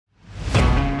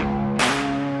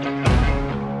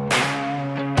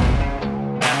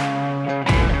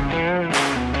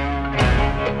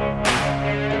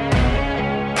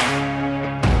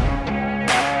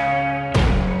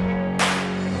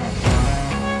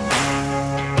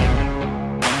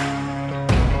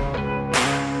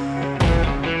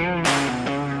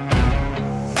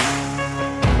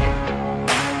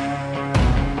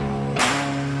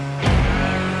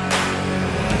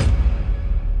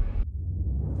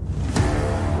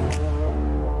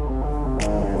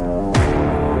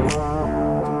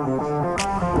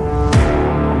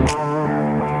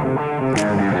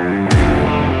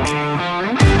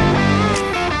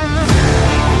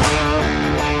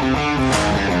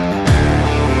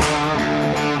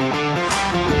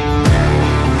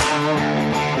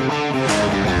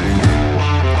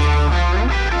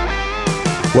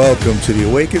Welcome to the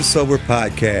Awakened Sober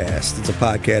Podcast. It's a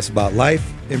podcast about life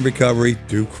and recovery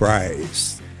through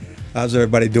Christ. How's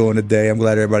everybody doing today? I'm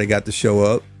glad everybody got to show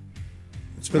up.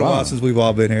 It's been a while since we've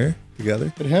all been here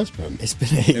together. It has been. It's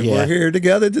been, and we're here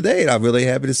together today, and I'm really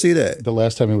happy to see that. The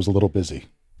last time it was a little busy.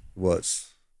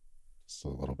 Was. It's a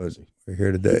little busy. We're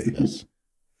here today. Yes.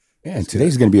 Yeah, and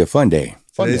today's going to be a fun day.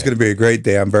 Today's going to be a great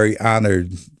day. I'm very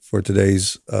honored for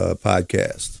today's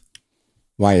podcast.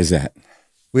 Why is that?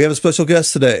 We have a special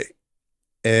guest today,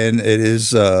 and it is...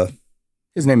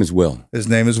 his name is Will. His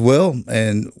name is Will,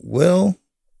 and Will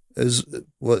is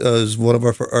one of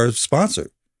our sponsor.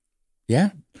 Yeah?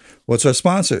 What's our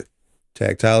sponsor?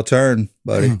 Tactile Turn,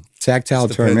 buddy. Tactile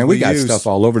Turn, man. We got stuff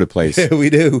all over the place. Yeah, we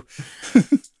do.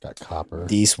 Got copper.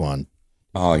 This one.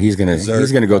 Oh, he's gonna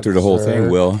go through the whole thing,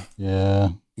 Will. Yeah.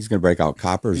 He's gonna break out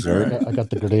copper, Zerd. I got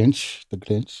the Grinch. The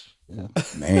Grinch. Yeah.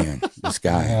 Man, this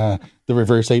guy. The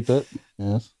reverse 8-bit.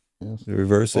 Yes. The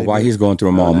reverse. Well, while he's going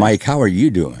through them all, Mike, how are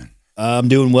you doing? I'm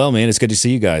doing well, man. It's good to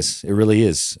see you guys. It really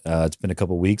is. It's been a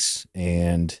couple weeks,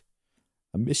 and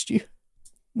I missed you.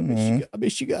 I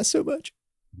missed you guys so much.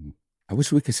 I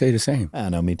wish we could say the same. I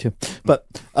know, me too. But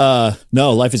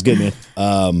no, life is good,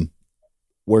 man.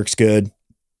 Work's good.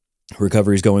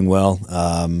 Recovery's going well.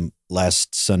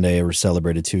 Last Sunday, we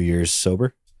celebrated 2 years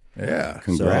sober. Yeah,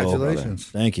 congratulations.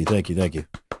 So, thank you.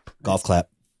 Golf clap.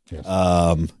 Yes.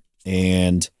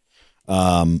 And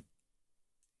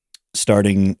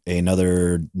starting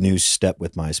another new step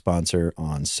with my sponsor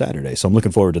on Saturday. So I'm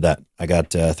looking forward to that. I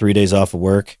got 3 days off of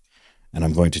work, and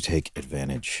I'm going to take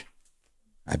advantage.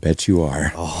 I bet you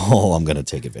are. Oh, I'm going to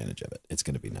take advantage of it. It's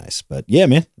going to be nice. But yeah,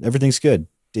 man, everything's good.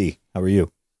 D, how are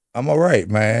you? I'm all right,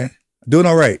 man. Doing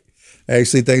all right.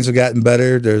 Actually, things have gotten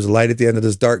better. There's a light at the end of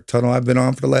this dark tunnel I've been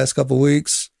on for the last couple of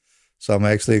weeks. So I'm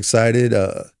actually excited.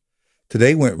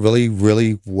 Today went really,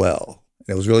 really well.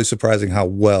 It was really surprising how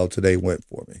well today went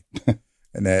for me.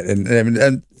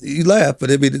 and you laugh,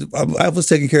 but I was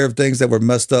taking care of things that were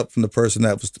messed up from the person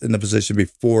that was in the position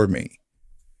before me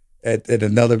at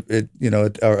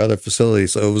our other facility.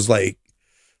 So it was like,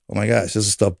 oh my gosh, this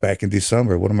is stuff back in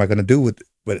December. What am I going to do with it?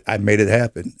 But I made it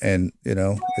happen, and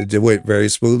it went very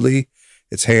smoothly.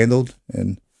 It's handled,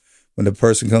 and when the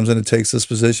person comes in and takes this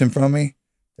position from me,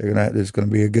 it's not going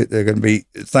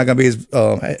to be as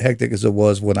hectic as it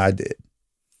was when I did.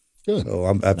 Good. So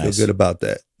I feel good about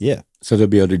that. Yeah. So they'll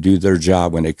be able to do their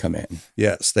job when they come in.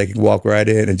 Yes, they can walk right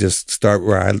in and just start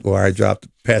where I dropped,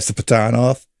 pass the baton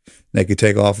off. And they can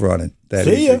take off running. That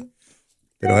See ya. easy.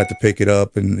 They don't have to pick it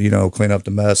up and clean up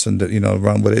the mess and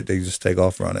run with it. They just take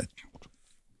off running.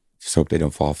 Just hope they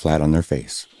don't fall flat on their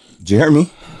face. Jeremy?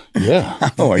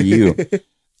 Yeah. How are you?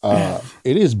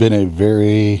 It has been a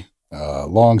very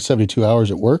long 72 hours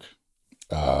at work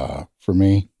for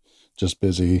me. Just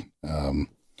busy.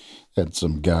 Had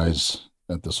some guys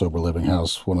at the sober living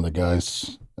house. One of the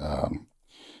guys,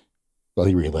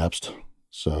 he relapsed.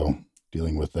 So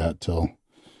dealing with that till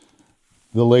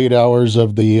the late hours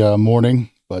of the morning.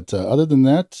 But other than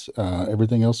that,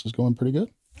 everything else is going pretty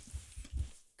good.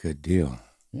 Good deal.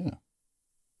 Yeah.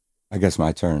 I guess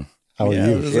my turn. How are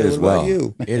you? It is well.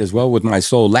 It is well with my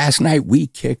soul. Last night we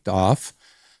kicked off.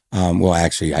 Well,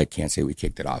 actually, I can't say we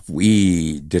kicked it off.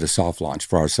 We did a soft launch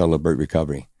for our Celebrate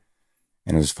Recovery,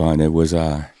 and it was fun. It was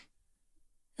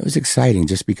exciting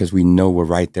just because we know we're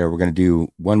right there. We're going to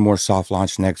do one more soft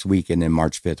launch next week, and then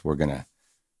March 5th we're going to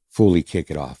fully kick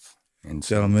it off. And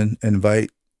gentlemen,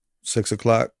 invite 6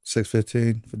 o'clock,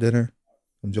 6:15 for dinner.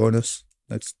 Come join us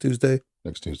next Tuesday.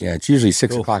 Yeah, it's usually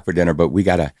 6 o'clock for dinner, but we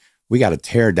gotta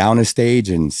tear down a stage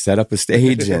and set up a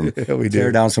stage and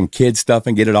tear down some kid stuff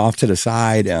and get it off to the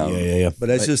side. Yeah. But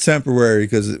that's just temporary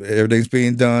because everything's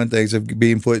being done. Things are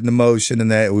being put into motion,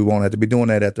 and that we won't have to be doing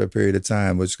that after a period of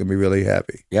time, which is going to be really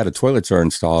happy. Yeah, the toilets are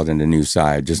installed in the new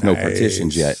side. Just no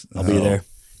partitions yet. I'll be there.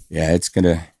 Yeah,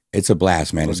 it's a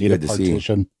blast, man. It's good to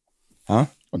see. Huh?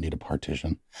 I'll need a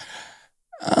partition.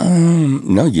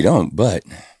 No, you don't, but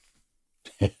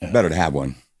better to have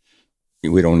one.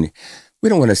 We don't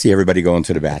want to see everybody going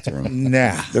to the bathroom.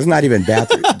 Nah. There's not even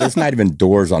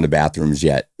doors on the bathrooms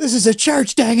yet. This is a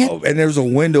church, dang it. Oh, and there's a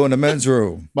window in the men's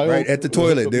room at the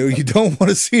toilet, dude. You don't want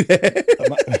to see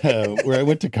that. Where I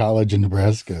went to college in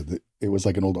Nebraska, it was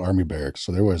like an old army barracks.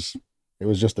 So it was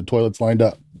just the toilets lined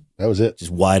up. That was it. Just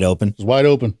wide open. It was wide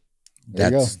open.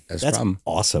 That's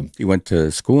awesome. He went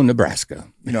to school in Nebraska.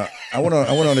 I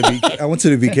went to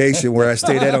the vacation where I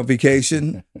stayed at on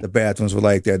vacation. The bathrooms were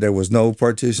like that. There was no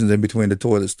partitions in between the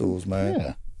toilet stools, man.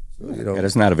 Yeah. So,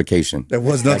 that's not a vacation. There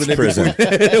was nothing in prison.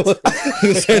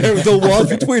 there was no walls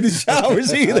between the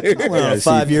showers either. I went on a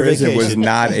 5-year prison vacation. was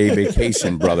not a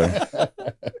vacation, brother.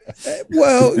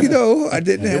 Well, I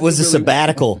didn't have It was to a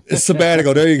sabbatical. It's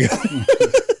sabbatical. There you go.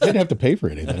 Didn't have to pay for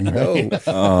anything, right? No.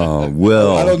 Oh,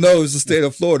 Will. I don't know. It's the state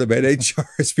of Florida, man. They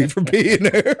charge me for being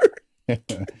there.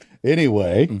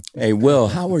 Anyway, Hey, Will,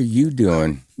 how are you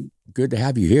doing? Good to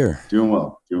have you here. Doing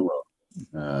well.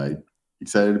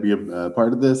 Excited to be a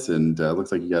part of this, and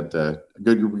looks like you got a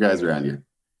good group of guys around you.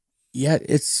 Yeah,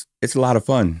 it's a lot of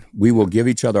fun. We will give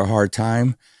each other a hard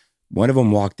time. One of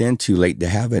them walked in too late to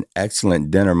have an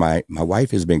excellent dinner. My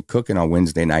wife has been cooking on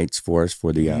Wednesday nights for us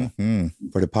for the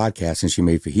podcast, and she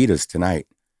made fajitas tonight.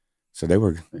 So they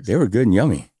were good and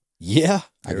yummy. Yeah.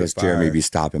 I guess Jeremy be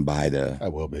stopping by I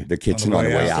will be. the kitchen on the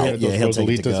way out. Yeah, he'll those take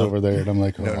it to Rosalitas go. over there, and I'm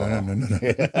like,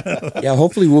 No. Yeah,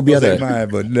 hopefully we'll be able Take to. mine,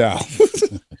 but no.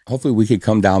 Hopefully we could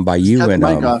come down by you Cut the and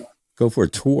mic off. go for a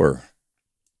tour.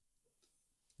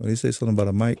 What do you say? Something about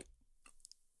a mic?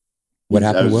 What I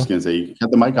happened, was Will? just gonna say, you can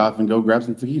cut the mic off and go grab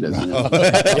some fajitas.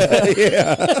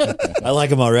 Yeah. I like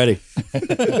them already.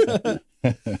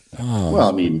 Oh, Well,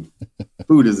 I mean,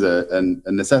 food is a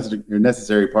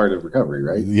necessary part of recovery,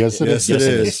 right? yes, it is. Yes,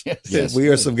 it is. Yes. We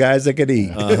are some guys that can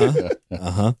eat.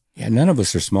 Uh-huh. yeah, none of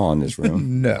us are small in this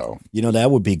room. No.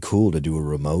 That would be cool to do a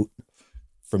remote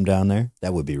from down there.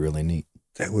 That would be really neat.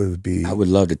 That would be. I would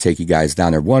love to take you guys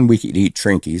down there. One, we could eat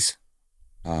Trinkies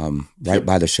right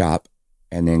by the shop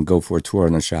and then go for a tour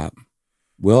in the shop.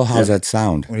 Will, how's that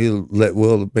sound? Will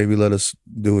let us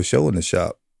do a show in the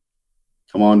shop.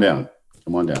 Come on down.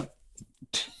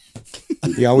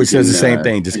 He always We says the can, same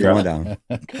thing, just figure going out-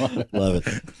 down. Love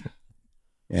it.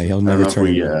 Yeah, he'll I don't never know if turn.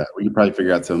 we could probably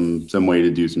figure out some way to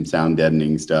do some sound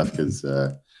deadening stuff because,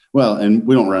 and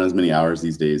we don't run as many hours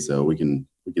these days, so we can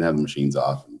have the machines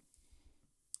off.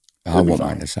 I won't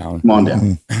mind the sound. Come on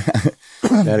down.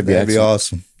 That'd be excellent.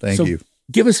 awesome. Thank So- you.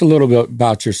 Give us a little bit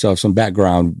about yourself, some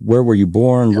background. Where were you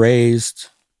born, raised?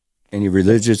 Any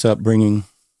religious upbringing?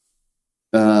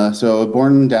 So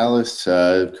born in Dallas,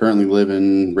 currently live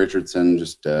in Richardson,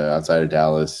 just outside of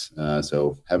Dallas.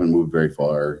 So haven't moved very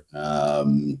far.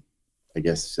 I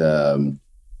guess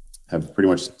have pretty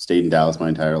much stayed in Dallas my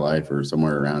entire life or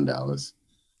somewhere around Dallas.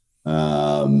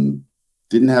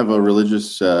 Didn't have a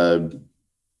religious,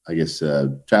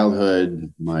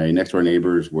 childhood. My next door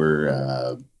neighbors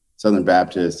were Southern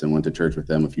Baptist and went to church with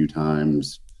them a few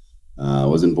times.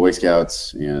 Was in Boy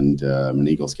Scouts and an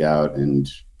Eagle Scout, and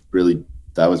really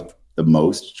that was the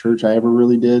most church I ever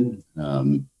really did.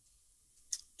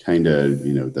 Kind of,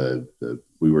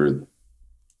 we were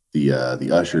the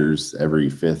ushers every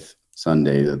fifth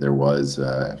Sunday that there was.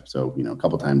 So a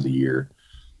couple times a year.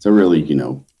 So really,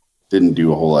 didn't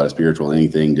do a whole lot of spiritual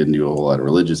anything. Didn't do a whole lot of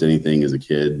religious anything as a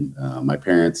kid. My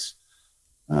parents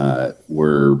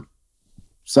were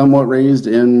somewhat raised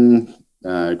in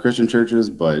Christian churches,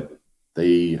 but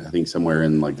they, I think somewhere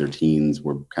in like their teens,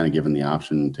 were kind of given the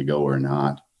option to go or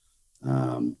not.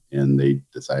 And they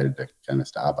decided to kind of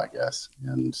stop, I guess.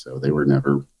 And so they were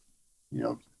never, I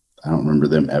don't remember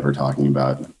them ever talking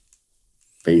about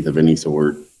faith of any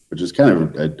sort, which is kind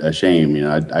of a shame.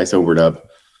 I sobered up,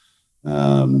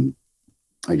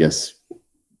 I guess,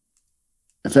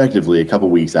 effectively a couple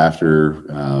weeks after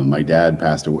my dad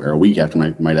passed away, or a week after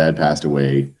my dad passed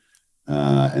away.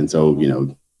 And so,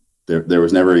 there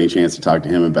was never any chance to talk to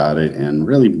him about it. And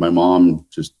really my mom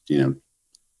just,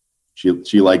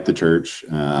 she liked the church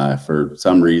for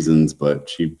some reasons, but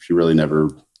she really never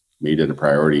made it a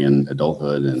priority in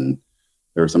adulthood. And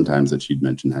there were some times that she'd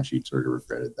mentioned how she sort of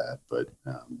regretted that. But,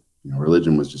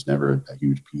 religion was just never a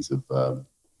huge piece of,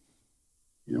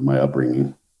 my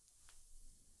upbringing.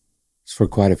 It's for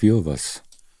quite a few of us.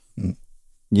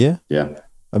 Yeah. Yeah.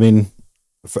 I mean,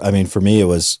 for me, it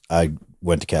was, I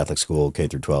went to Catholic school, K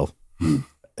through 12,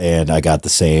 and I got the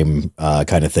same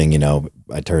kind of thing.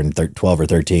 I turned 12 or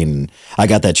 13, and I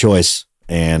got that choice,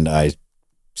 and I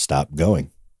stopped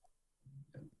going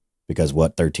because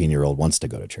what 13-year-old wants to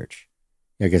go to church?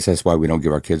 I guess that's why we don't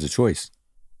give our kids a choice.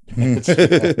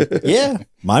 Yeah,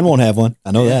 mine won't have one.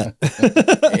 I know that.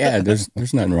 Yeah, there's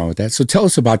nothing wrong with that. So tell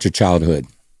us about your childhood.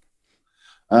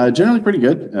 Generally pretty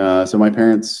good. So my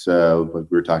parents, like we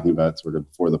were talking about sort of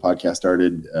before the podcast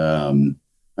started,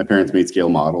 my parents made scale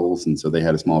models, and so they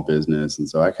had a small business. And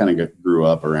so I kind of grew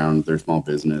up around their small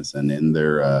business and in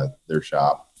their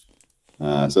shop.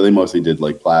 So they mostly did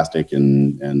like plastic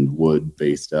and wood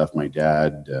based stuff. My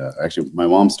dad, actually, my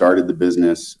mom started the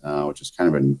business, which is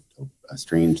kind of a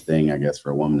strange thing, I guess, for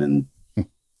a woman in, I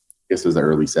guess it was the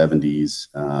early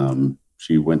 70s.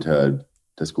 She went to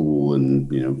school and,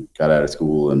 got out of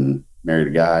school and married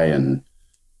a guy and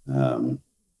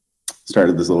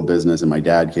started this little business. And my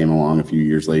dad came along a few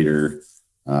years later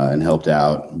and helped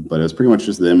out, but it was pretty much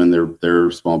just them and their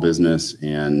small business.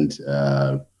 And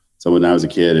So when I was a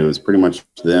kid, it was pretty much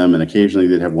them, and occasionally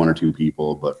they'd have one or two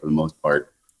people, but for the most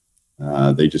part,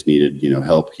 they just needed,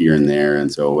 help here and there.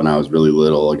 And so when I was really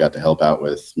little, I got to help out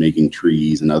with making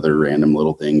trees and other random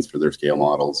little things for their scale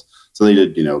models. So they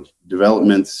did,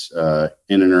 developments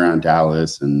in and around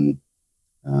Dallas, and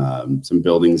some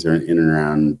buildings are in and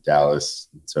around Dallas.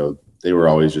 So they were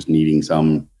always just needing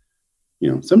some,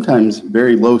 sometimes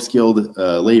very low skilled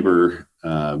labor.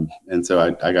 And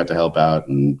so I got to help out,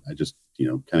 and I just,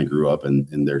 kind of grew up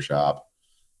in their shop.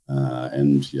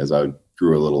 And as I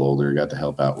grew a little older, got to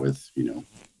help out with,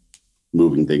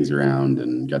 moving things around,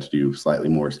 and got to do slightly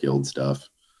more skilled stuff.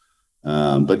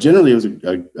 But generally it was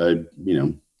a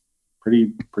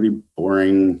pretty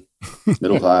boring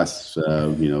middle class,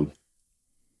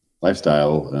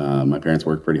 lifestyle. My parents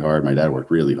worked pretty hard. My dad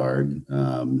worked really hard.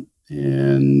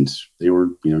 And they were,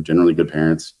 generally good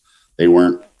parents. They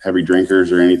weren't heavy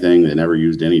drinkers or anything. They never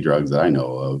used any drugs that I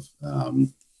know of.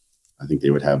 I think they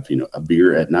would have, a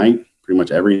beer at night, pretty much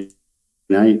every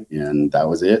night, and that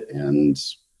was it. And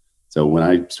so when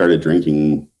I started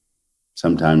drinking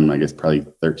sometime, I guess probably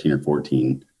 13 or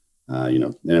 14,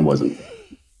 and it wasn't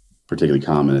particularly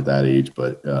common at that age,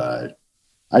 but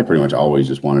I pretty much always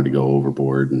just wanted to go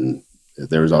overboard. And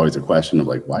there was always a question of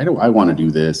like, why do I want to do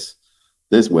this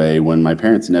way when my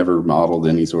parents never modeled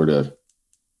any sort of,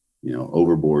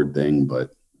 overboard thing.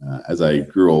 But as I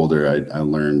grew older, I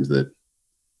learned that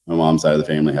my mom's side of the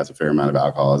family has a fair amount of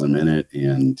alcoholism in it.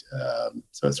 And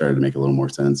so it started to make a little more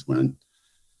sense when,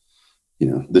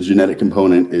 the genetic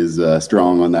component is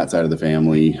strong on that side of the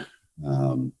family.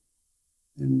 And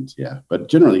yeah, but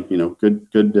generally,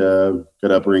 good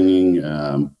upbringing,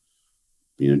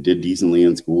 did decently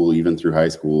in school, even through high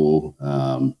school,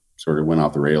 sort of went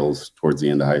off the rails towards the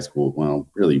end of high school. Well,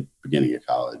 really beginning of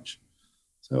college.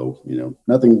 So,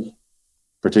 nothing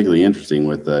particularly interesting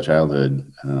with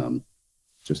childhood.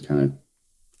 Just kind of.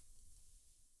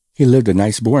 He lived a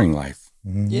nice, boring life.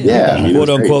 Yeah. Quote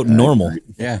unquote normal.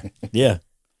 Yeah. Yeah.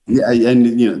 Yeah.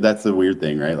 And, that's the weird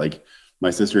thing, right? Like my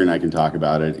sister and I can talk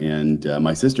about it. And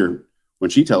my sister, when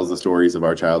she tells the stories of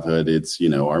our childhood, it's,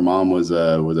 our mom was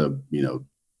a,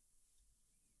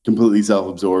 completely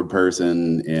self-absorbed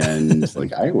person. And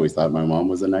like, I always thought my mom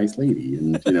was a nice lady.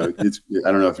 And, it's,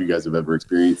 I don't know if you guys have ever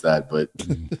experienced that, but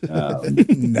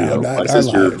No, not my in our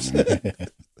sister, lives.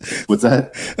 what's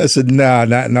that? I said, no,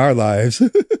 not in our lives.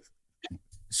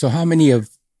 So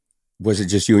was it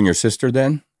just you and your sister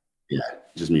then? Yeah,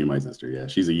 just me and my sister. Yeah,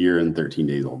 she's a year and 13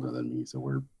 days older than me, so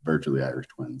we're virtually Irish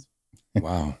twins.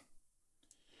 Wow.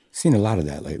 Seen a lot of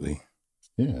that lately.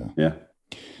 Yeah. Yeah.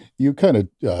 You kind of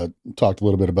talked a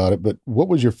little bit about it, but what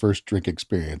was your first drink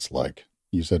experience like?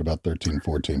 You said about 13,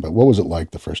 14, but what was it like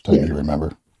the first time you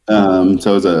remember? So it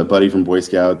was a buddy from Boy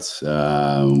Scouts.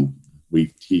 I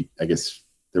guess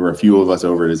there were a few of us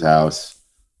over at his house,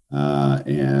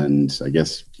 and I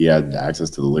guess he had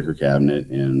access to the liquor cabinet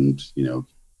and,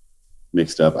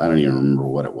 mixed up. I don't even remember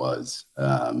what it was.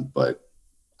 But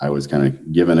I was kind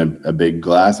of given a big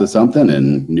glass of something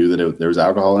and knew that there was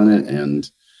alcohol in it, and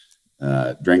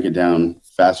drank it down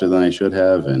faster than I should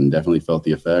have, and definitely felt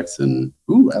the effects. And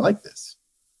I like this.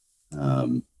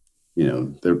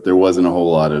 There wasn't a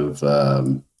whole lot of.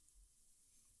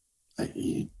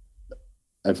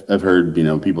 I've heard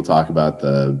people talk about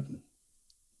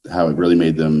how it really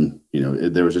made them.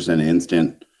 There was just an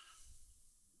instant.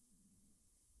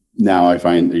 Now I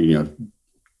find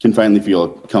can finally feel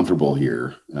comfortable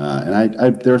here, and I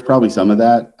there was probably some of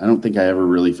that. I don't think I ever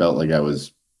really felt like I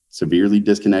was severely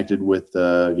disconnected with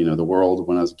the world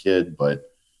when I was a kid, but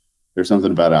there's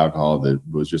something about alcohol that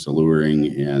was just alluring.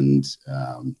 And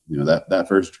that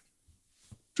first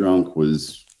drunk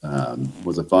was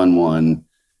a fun one,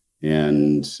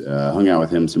 and hung out with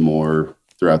him some more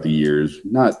throughout the years,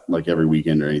 not like every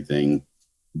weekend or anything,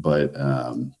 but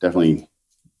definitely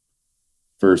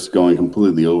first going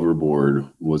completely overboard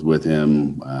was with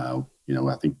him. I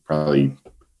think probably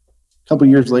a couple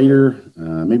years later,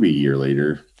 maybe a year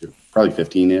later, probably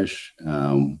 15-ish.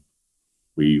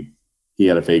 He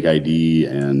had a fake ID,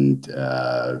 and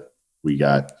we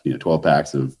got 12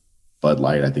 packs of Bud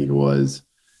Light, I think it was.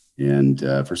 And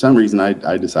for some reason,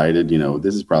 I decided,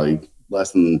 this is probably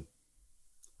less than,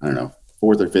 I don't know,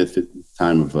 fourth or fifth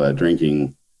time of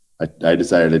drinking. I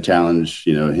decided to challenge,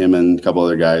 him and a couple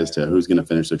other guys to who's going to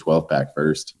finish their 12 pack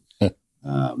first.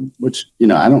 Which,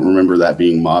 I don't remember that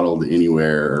being modeled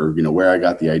anywhere, or, where I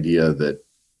got the idea that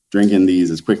drinking these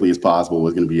as quickly as possible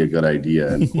was going to be a good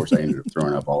idea. And of course I ended up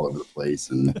throwing up all over the place,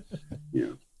 and,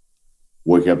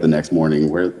 wake up the next morning,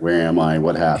 where am I?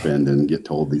 What happened? And get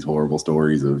told these horrible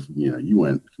stories of, you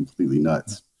went completely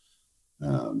nuts.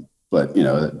 But,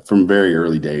 from very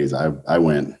early days, I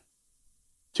went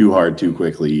too hard too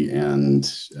quickly. And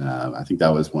I think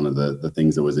that was one of the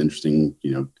things that was interesting,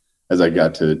 as I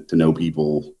got to know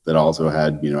people that also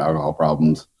had, alcohol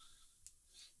problems,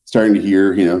 starting to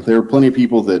hear, there are plenty of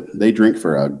people that they drink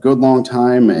for a good long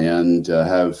time and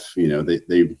have,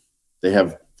 they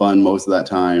have fun most of that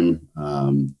time.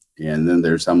 And then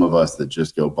there's some of us that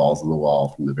just go balls to the wall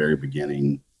from the very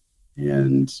beginning.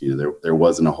 And, there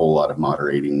wasn't a whole lot of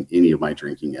moderating any of my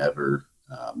drinking ever.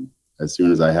 As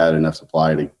soon as I had enough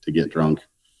supply to get drunk,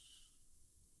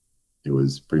 it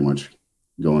was pretty much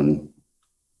going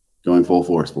full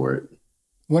force for it.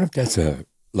 What if that's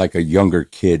like a younger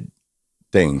kid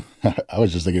thing? I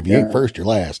was just thinking, if you ain't first, you're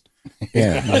last.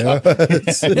 Yeah.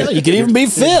 Yeah, you could even be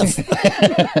fifth.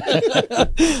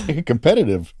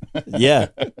 Competitive. Yeah.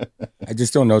 I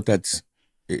just don't know if that's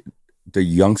the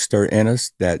youngster in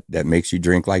us that makes you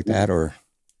drink like that, or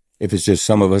if it's just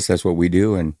some of us, that's what we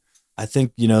do. And I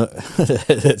think,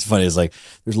 it's funny. It's like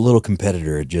there's a little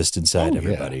competitor just inside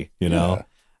everybody, I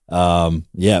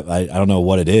don't know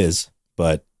what it is,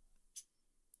 but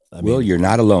Will, you're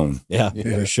not alone. Yeah,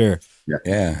 for sure.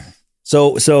 Yeah.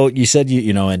 So you said,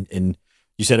 and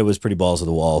you said it was pretty balls to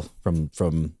the wall from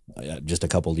just a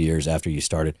couple of years after you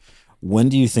started. When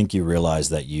do you think you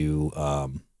realized that you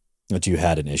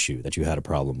had an issue, that you had a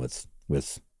problem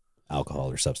with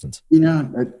alcohol or substance?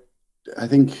 I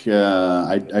think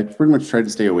I pretty much tried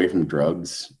to stay away from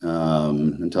drugs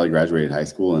until I graduated high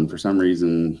school. And for some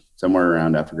reason, somewhere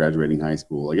around after graduating high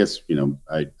school, I guess,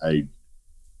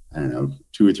 I don't know,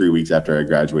 2 or 3 weeks after I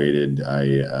graduated,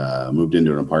 I moved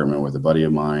into an apartment with a buddy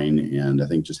of mine. And I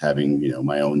think just having,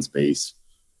 my own space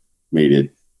made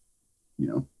it,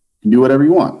 you can do whatever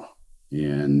you want.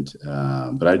 And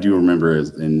but I do remember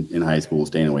in high school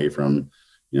staying away from,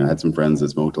 I had some friends that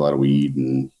smoked a lot of weed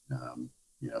and,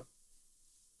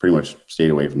 pretty much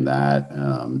stayed away from that.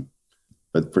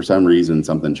 But for some reason,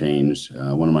 something changed.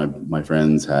 One of my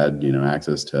friends had,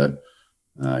 access to,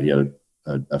 he had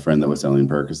a friend that was selling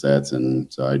Percocets.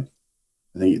 And so I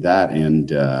think that and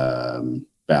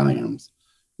Valiums.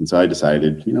 And so I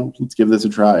decided, let's give this a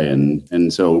try.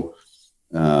 And so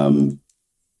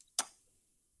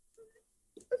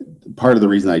part of the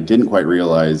reason I didn't quite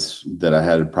realize that I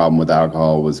had a problem with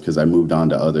alcohol was because I moved on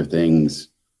to other things.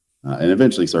 And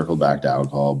eventually circled back to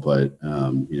alcohol, but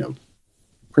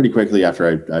pretty quickly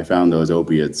after I found those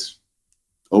opiates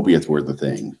were the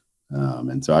thing,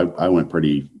 and so I went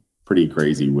pretty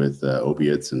crazy with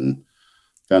opiates and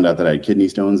found out that I had kidney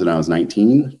stones when I was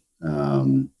 19,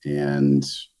 and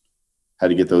had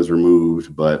to get those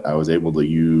removed. But I was able to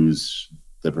use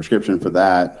the prescription for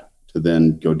that to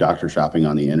then go doctor shopping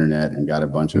on the internet and got a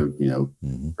bunch of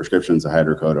prescriptions of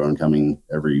hydrocodone coming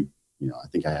every. I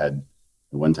think I had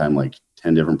at one time like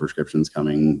 10 different prescriptions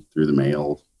coming through the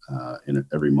mail in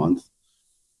every month.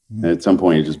 And at some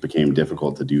point it just became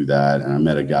difficult to do that. And I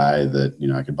met a guy that,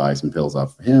 I could buy some pills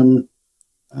off of him.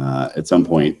 At some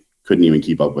point couldn't even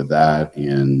keep up with that.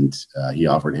 And he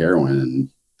offered heroin, and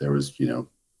there was, probably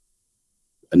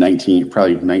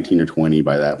 19 or 20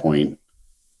 by that point.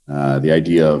 The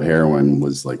idea of heroin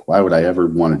was like, why would I ever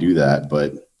want to do that?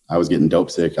 But I was getting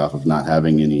dope sick off of not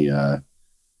having any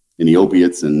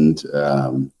opiates, and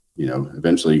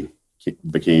eventually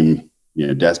became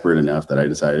desperate enough that I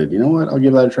decided, I'll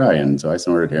give that a try. And so I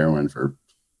snorted heroin for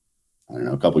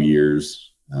a couple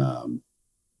years, and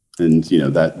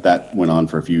that went on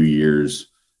for a few years.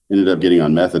 Ended up getting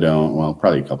on methadone, well,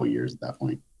 probably a couple years at that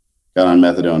point. Got on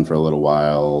methadone for a little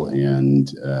while,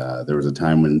 and there was a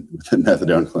time when with the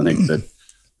methadone clinic that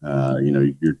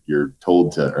you're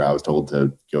told to, or I was told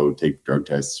to go take drug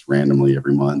tests randomly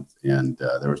every month. And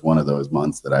there was one of those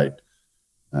months that I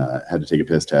had to take a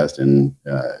piss test, and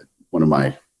one of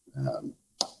my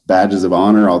badges of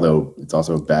honor, although it's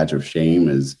also a badge of shame,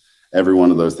 is every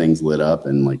one of those things lit up.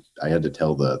 And like, I had to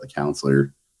tell the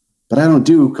counselor, but I don't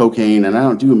do cocaine and I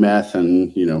don't do meth.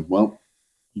 And, well,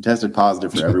 you tested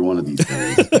positive for every one of these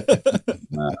things.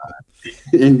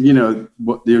 And,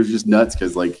 it was just nuts.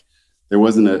 Cause like, there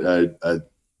wasn't a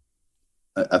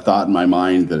thought in my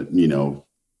mind that,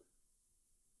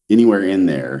 anywhere in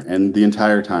there, and the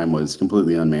entire time was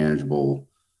completely unmanageable.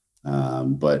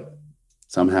 But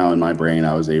somehow in my brain,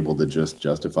 I was able to just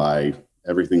justify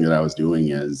everything that I was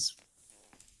doing as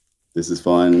this is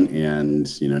fun. And,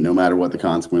 no matter what the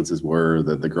consequences were,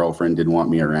 that the girlfriend didn't want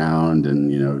me around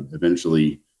and,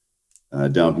 eventually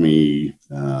dumped me,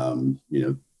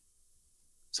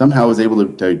 somehow was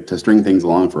able to string things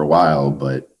along for a while,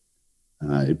 but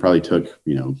it probably took,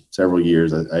 several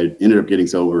years. I ended up getting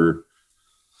sober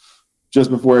just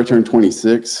before I turned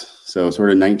 26. So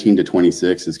sort of 19 to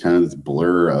 26 is kind of this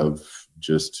blur of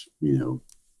just,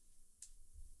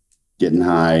 getting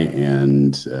high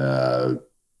and,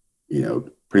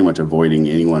 pretty much avoiding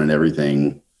anyone and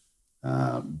everything,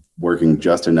 working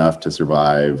just enough to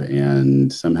survive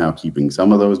and somehow keeping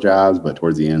some of those jobs, but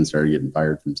towards the end started getting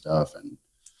fired from stuff. And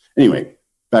anyway,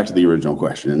 back to the original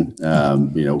question,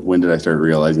 when did I start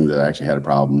realizing that I actually had a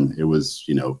problem? It was,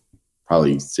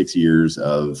 probably 6 years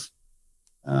of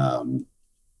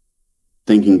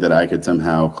thinking that I could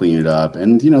somehow clean it up.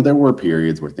 And, there were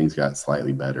periods where things got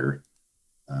slightly better,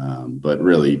 but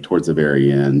really towards the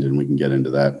very end, and we can get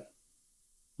into that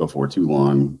before too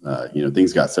long,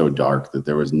 things got so dark that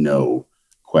there was no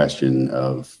question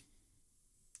of,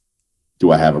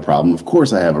 do I have a problem? Of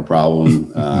course I have a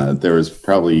problem. There was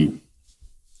probably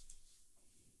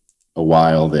a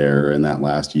while there in that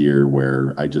last year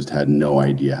where I just had no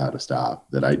idea how to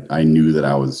stop, that I knew that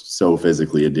I was so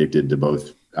physically addicted to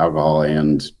both alcohol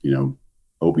and,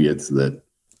 opiates that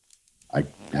I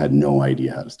had no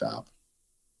idea how to stop.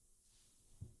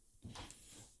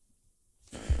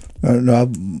 No,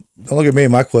 don't look at me.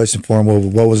 My question for him was,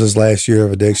 what was his last year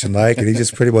of addiction like? And he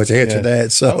just pretty much answered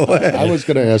that. So I was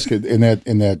going to ask it in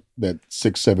that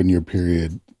 6-7 year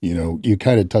period, you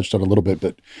kind of touched on a little bit,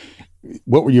 but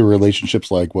what were your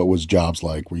relationships like? What was jobs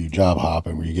like? Were you job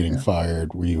hopping? Were you getting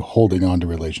fired? Were you holding on to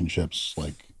relationships?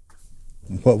 Like,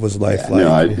 what was life like?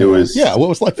 No, it was. Yeah. What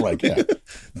was life like? Yeah.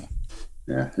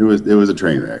 Yeah, it was a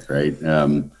train wreck, right?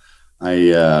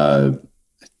 I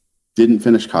didn't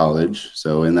finish college.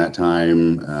 So in that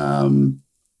time,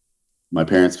 my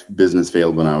parents' business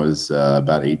failed when I was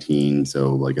about 18.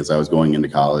 So as I was going into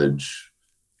college,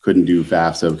 couldn't do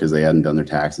FAFSA because they hadn't done their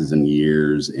taxes in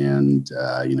years and,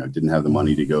 didn't have the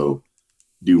money to go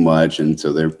do much. And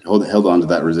so they held on to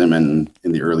that resentment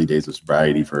in the early days of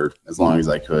sobriety for as long as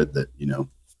I could, that,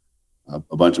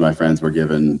 a bunch of my friends were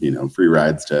given, free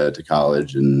rides to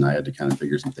college, and I had to kind of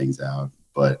figure some things out.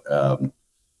 But, I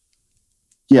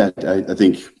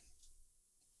think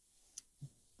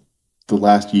the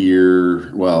last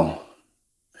year,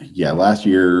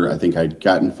 I think I'd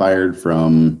gotten fired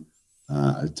from,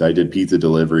 I did pizza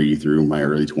delivery through my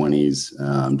early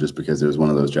 20s, just because it was one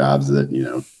of those jobs that,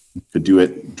 could do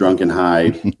it drunk and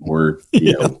high, or,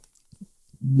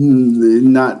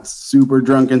 not super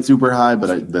drunk and super high,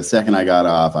 but the second I got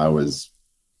off, I was,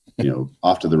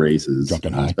 off to the races, drunk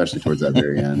and high, especially towards that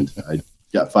very end. I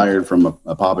got fired from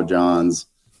a Papa John's,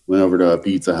 went over to a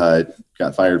Pizza Hut,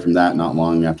 got fired from that not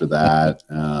long after that.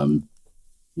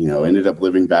 Ended up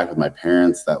living back with my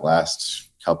parents that last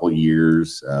couple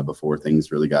years before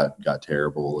things really got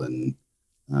terrible. And,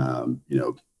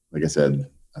 like I said,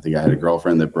 I think I had a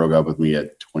girlfriend that broke up with me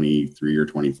at 23 or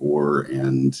 24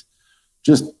 and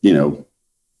just,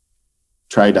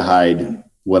 tried to hide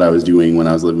what I was doing when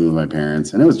I was living with my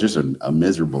parents. And it was just a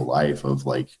miserable life of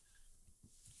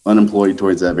unemployed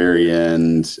towards that very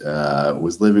end,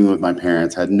 was living with my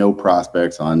parents, had no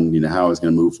prospects on, how I was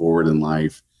going to move forward in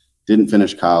life, didn't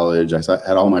finish college. I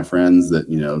had all my friends that,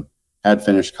 had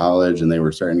finished college and they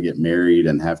were starting to get married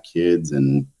and have kids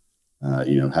and,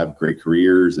 have great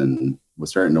careers, and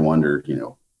was starting to wonder,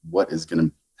 what is going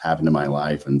to happen to my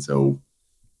life. And so,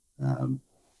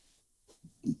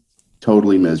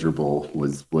 totally miserable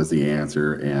was the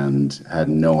answer, and had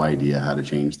no idea how to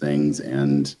change things.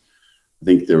 And I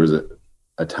think there was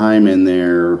a time in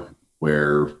there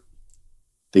where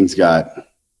things got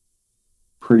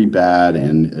pretty bad,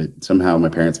 and somehow my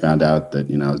parents found out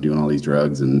that, I was doing all these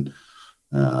drugs, and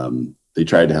they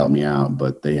tried to help me out,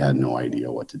 but they had no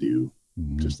idea what to do.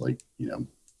 Mm-hmm. Just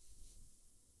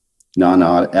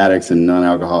non-addicts and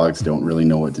non-alcoholics don't really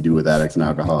know what to do with addicts and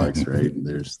alcoholics, right?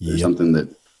 There's something that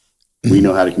we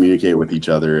know how to communicate with each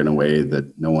other in a way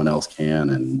that no one else can.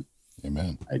 And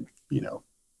amen.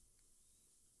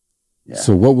 Yeah.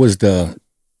 So what was the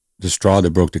straw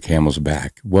that broke the camel's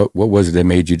back? What was it that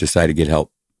made you decide to get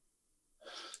help?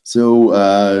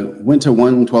 So went to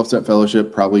one 12-step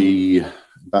fellowship, probably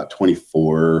about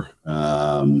 24,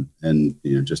 and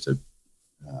just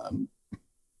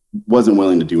wasn't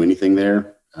willing to do anything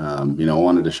there. I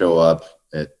wanted to show up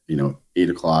at 8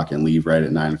 o'clock and leave right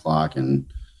at 9 o'clock,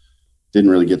 and didn't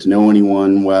really get to know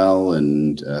anyone well,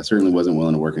 and certainly wasn't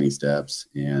willing to work any steps.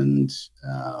 And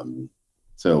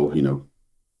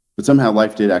but somehow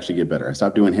life did actually get better. I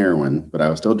stopped doing heroin, but I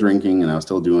was still drinking, and I was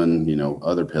still doing,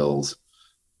 other pills.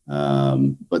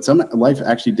 But life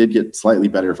actually did get slightly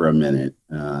better for a minute.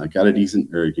 I got a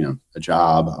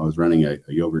job. I was running a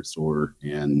yogurt store,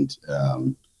 and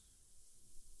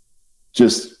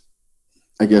just,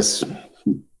 I guess,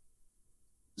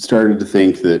 started to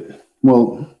think that,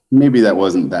 well, maybe that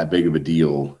wasn't that big of a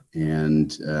deal.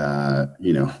 And,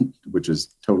 which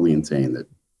is totally insane that,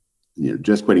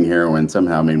 just quitting heroin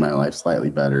somehow made my life slightly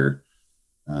better.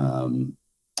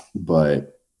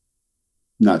 But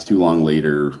not too long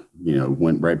later,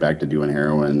 went right back to doing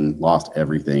heroin, lost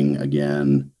everything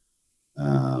again.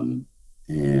 And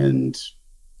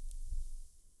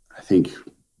I think,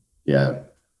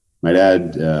 my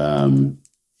dad,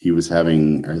 he was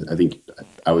having, I think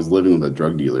I was living with a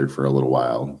drug dealer for a little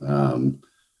while.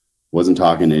 Wasn't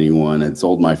talking to anyone, had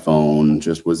sold my phone,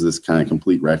 just was this kind of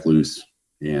complete recluse,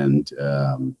 and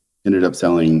ended up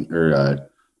talking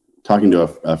to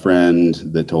a friend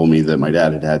that told me that my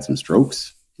dad had some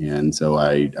strokes. And so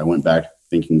I went back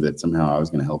thinking that somehow I was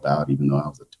going to help out, even though I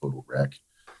was a total wreck.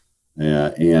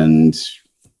 And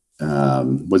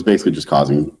was basically just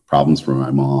causing problems for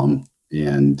my mom.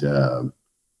 And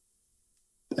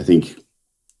I think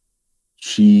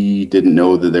she didn't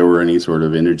know that there were any sort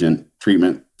of indigent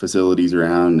treatment facilities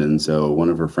around. And so one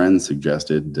of her friends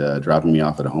suggested dropping me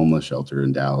off at a homeless shelter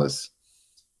in Dallas.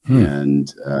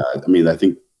 And I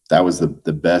think that was the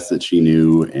best that she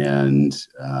knew. And,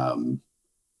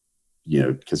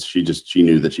 because she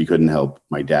knew that she couldn't help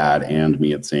my dad and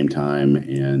me at the same time.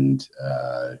 And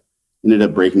ended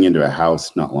up breaking into a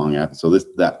house not long after. So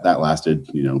that lasted,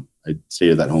 I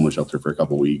stayed at that homeless shelter for a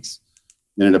couple of weeks.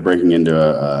 Ended up breaking into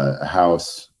a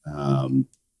house and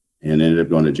ended up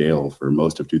going to jail for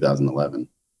most of 2011.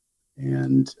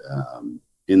 And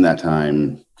in that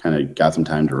time, kind of got some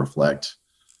time to reflect.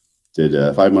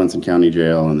 Did 5 months in county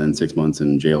jail and then 6 months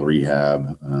in jail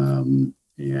rehab. And,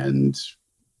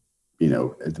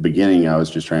 at the beginning, I was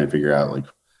just trying to figure out, like,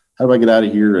 how do I get out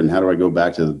of here and how do I go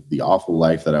back to the awful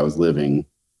life that I was living?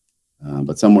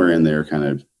 But somewhere in there kind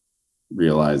of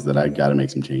realized that I got to make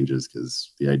some changes,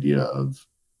 because the idea of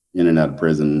in and out of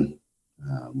prison,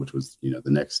 which was, the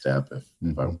next step if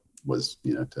I was,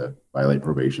 to violate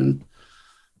probation,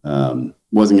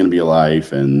 wasn't going to be a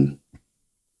life. And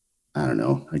I don't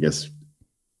know, I guess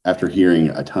after hearing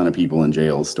a ton of people in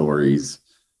jail stories,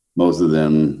 most of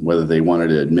them, whether they wanted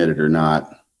to admit it or not,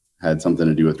 had something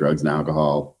to do with drugs and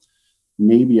alcohol.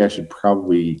 Maybe I should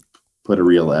probably put a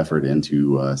real effort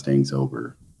into staying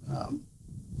sober.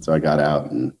 So I got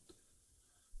out and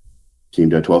came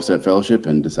to a 12-step fellowship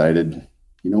and decided,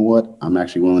 you know what, I'm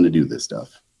actually willing to do this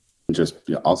stuff. And just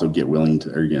also get willing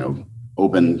to, or,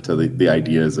 open to the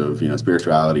ideas of,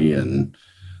 spirituality. And,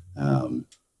 I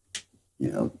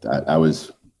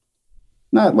was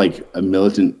not like a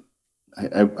militant.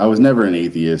 I was never an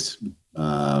atheist.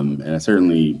 And I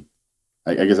certainly,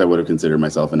 I guess I would have considered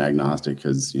myself an agnostic,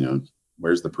 because,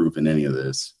 where's the proof in any of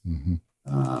this?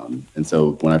 And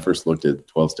so when I first looked at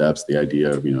 12 steps, the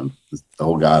idea of, the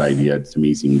whole God idea to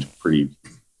me seemed pretty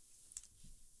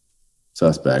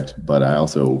suspect, but I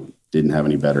also didn't have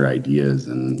any better ideas.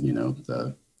 And,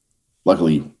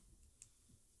 luckily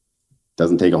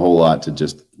doesn't take a whole lot to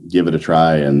just give it a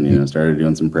try, and, started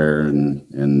doing some prayer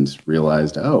and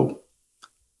realized,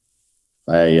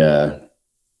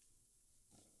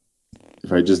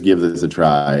 if I just give this a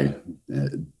try,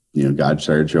 God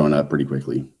started showing up pretty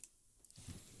quickly.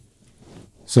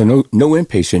 So no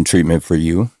inpatient treatment for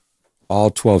you,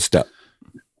 all 12-step.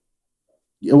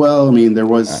 Yeah, well, there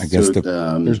was, I guess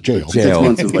there's jail. 6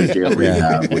 months of like jail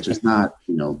rehab, which is not,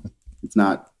 it's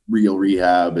not real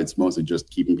rehab. It's mostly just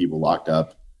keeping people locked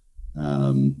up.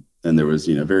 And there was,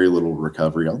 very little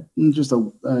recovery. Just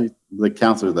the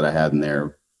counselor that I had in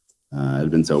there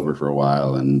had been sober for a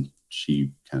while, and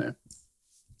she kind of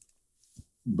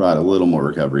brought a little more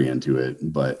recovery into it.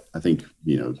 But I think,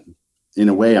 in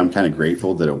a way, I'm kind of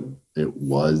grateful that it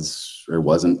was or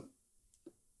wasn't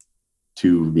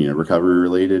too, recovery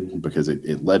related, because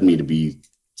it led me to be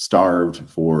starved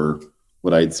for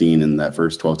what I'd seen in that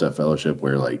first 12-step fellowship,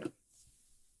 where like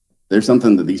there's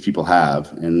something that these people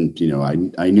have. And,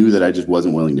 I knew that I just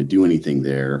wasn't willing to do anything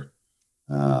there.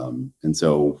 And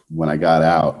so when I got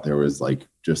out, there was like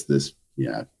just this,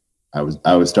 I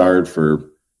was starved for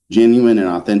genuine and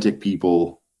authentic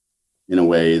people, in a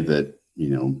way that,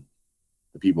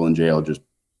 the people in jail, just,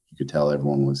 you could tell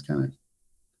everyone was kind of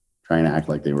trying to act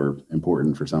like they were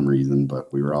important for some reason,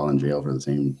 but we were all in jail for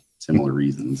the similar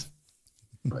reasons.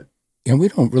 But and we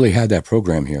don't really have that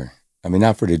program here.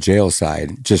 Not for the jail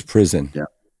side, just prison. Yeah.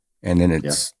 And then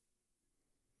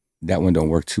that one don't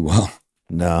work too well.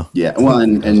 No. Yeah. Well,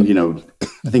 and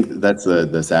I think that's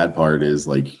the sad part is,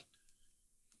 like,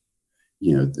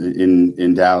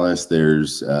 in Dallas,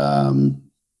 there's,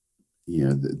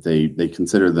 they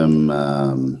consider them,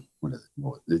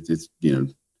 it's,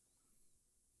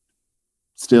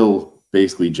 still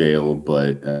basically jail,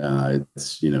 but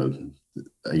it's,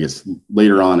 I guess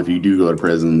later on, if you do go to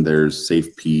prison, there's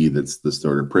Safe P, that's the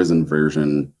sort of prison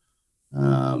version.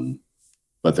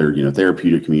 But they're,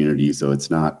 therapeutic community. So it's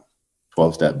not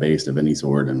 12-step based of any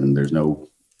sort. And there's no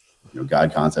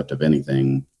God concept of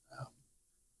anything.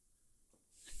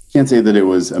 Can't say that it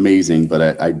was amazing,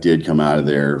 but I did come out of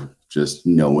there just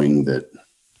knowing that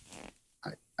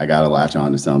I got to latch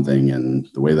on to something, and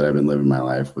the way that I've been living my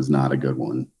life was not a good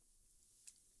one.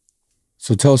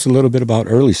 So tell us a little bit about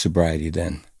early sobriety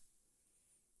then.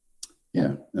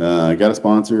 Yeah, I got a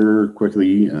sponsor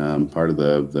quickly. Part of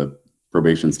the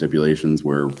probation stipulations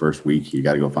were first week you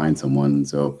got to go find someone.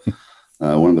 So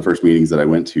one of the first meetings that I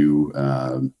went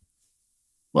to,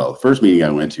 the first meeting I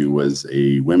went to was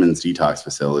a women's detox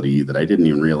facility that I didn't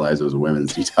even realize it was a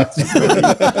women's detox facility.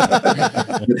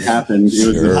 It happened. It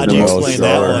was How'd you explain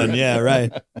that one? Yeah,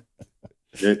 right.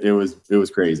 It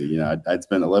was crazy. I'd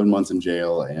spent 11 months in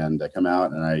jail, and I come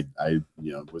out, and I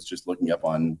was just looking up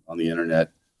on the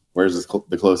internet, where's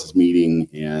the closest meeting,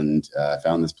 and I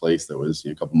found this place that was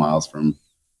a couple miles from.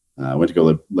 I went to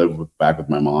go live back with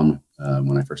my mom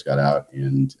when I first got out,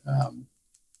 and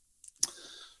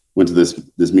went to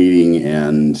this meeting,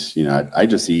 and I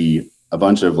just see a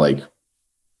bunch of like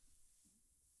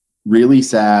really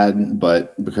sad,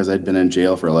 but because I'd been in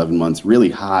jail for 11 months, really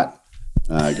hot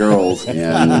girls,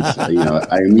 and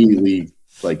I immediately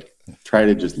like try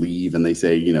to just leave, and they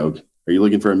say, are you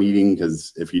looking for a meeting?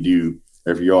 Because if you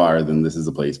are, then this is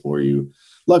a place for you.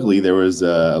 Luckily, there was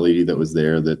a lady that was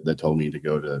there that told me to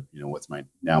go to what's my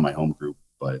home group,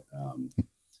 but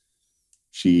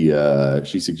she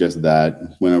suggested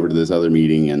that. Went over to this other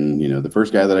meeting, and the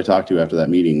first guy that I talked to after that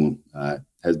meeting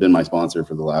has been my sponsor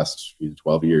for the last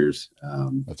 12 years.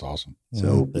 That's awesome.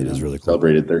 So that is really cool.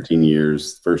 Celebrated 13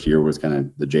 years. First year was kind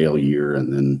of the jail year,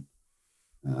 and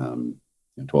then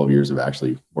 12 years of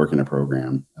actually working a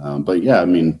program. But yeah, I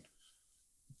mean,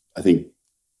 I think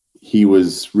he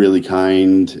was really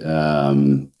kind,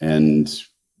 and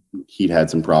he'd had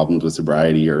some problems with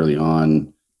sobriety early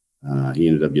on. He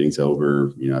ended up getting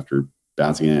sober, after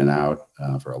bouncing in and out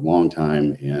for a long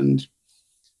time. And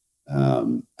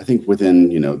I think within,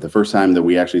 the first time that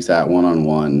we actually sat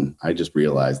one-on-one, I just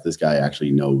realized this guy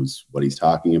actually knows what he's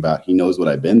talking about. He knows what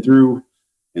I've been through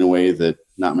in a way that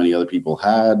not many other people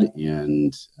had.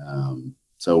 And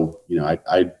so,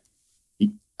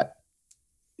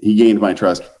 he gained my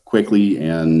trust quickly.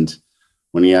 And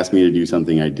when he asked me to do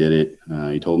something, I did it.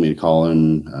 He told me to call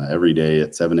him every day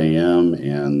at 7 a.m.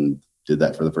 and did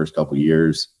that for the first couple of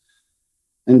years,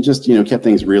 and just, kept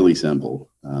things really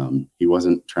simple. He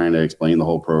wasn't trying to explain the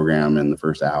whole program in the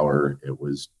first hour. It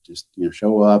was just,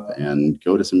 show up and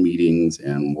go to some meetings,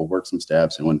 and we'll work some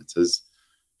steps. And when it says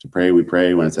to pray, we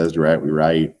pray. When it says to write, we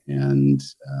write. And,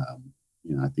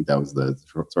 I think that was the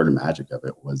sort of magic of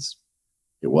it.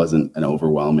 It wasn't an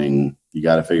overwhelming, you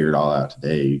got to figure it all out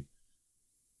today.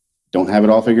 Don't have it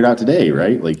all figured out today,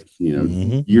 right? Like,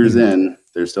 years in,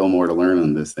 there's still more to learn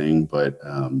on this thing. But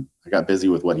I got busy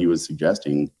with what he was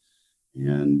suggesting,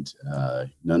 and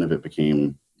none of it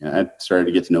became, I started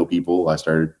to get to know people. I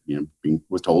started,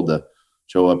 was told to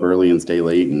show up early and stay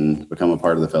late and become a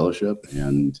part of the fellowship,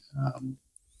 and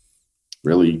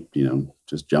really,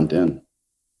 just jumped in.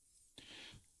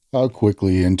 How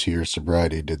quickly into your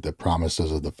sobriety did the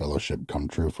promises of the fellowship come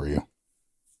true for you?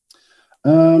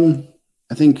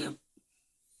 I think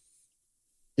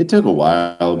it took a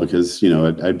while because,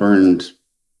 I burned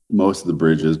most of the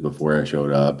bridges before I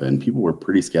showed up, and people were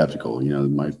pretty skeptical.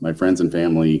 My friends and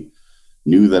family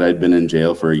knew that I'd been in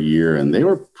jail for a year, and they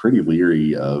were pretty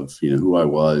leery of, who I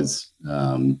was,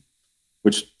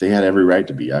 which they had every right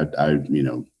to be.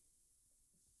 There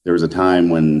was a time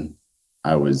when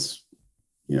I was,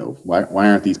 why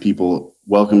aren't these people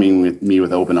welcoming me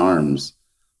with open arms?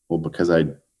 Well, because I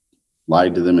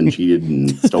lied to them and cheated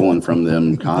and stolen from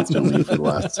them constantly for the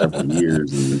last several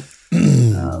years. And,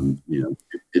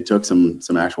 it took some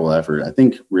actual effort. I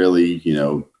think really,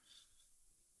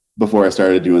 before I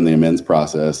started doing the amends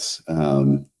process,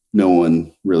 no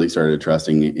one really started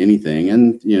trusting anything.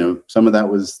 And, some of that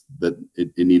was that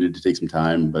it needed to take some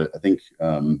time, but I think,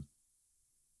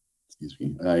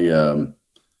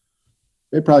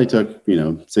 it probably took,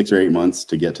 6 or 8 months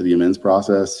to get to the amends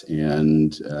process.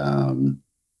 And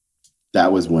that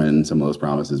was when some of those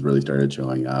promises really started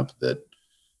showing up, that,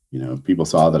 people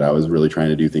saw that I was really trying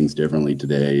to do things differently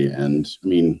today. And I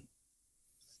mean,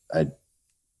 I'm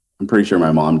pretty sure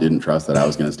my mom didn't trust that I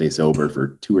was going to stay sober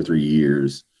for 2 or 3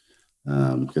 years,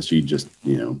 because she just,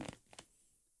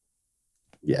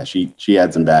 she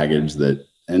had some baggage that,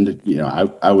 and,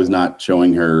 I was not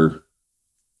showing her,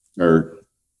 or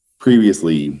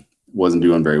previously wasn't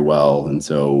doing very well. And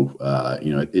so,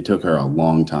 it took her a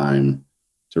long time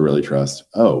to really trust,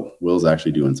 oh, Will's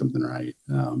actually doing something right.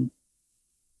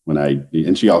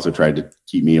 And she also tried to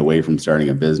keep me away from starting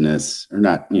a business, or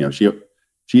not,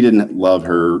 she didn't love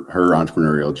her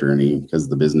entrepreneurial journey because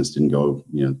the business didn't go,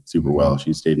 super well.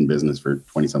 She stayed in business for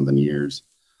 20 something years.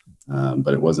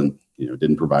 But it wasn't,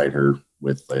 didn't provide her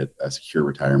with a secure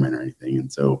retirement or anything.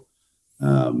 And so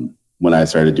when I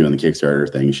started doing the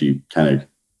Kickstarter thing, she kind of,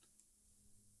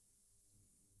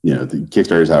 the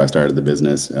Kickstarter is how I started the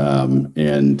business.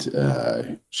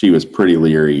 And she was pretty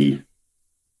leery.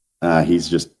 He's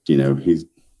just,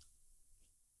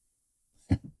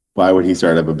 why would he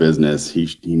start up a business? He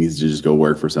needs to just go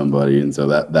work for somebody. And so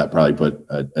that probably put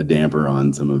a damper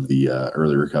on some of the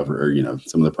early recovery, or,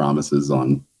 some of the promises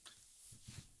on,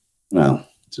 well,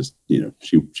 just,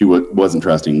 she wasn't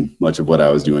trusting much of what I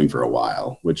was doing for a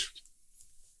while, which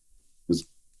was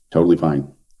totally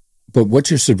fine. But what's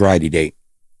your sobriety date?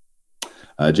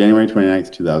 January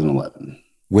 29th, 2011.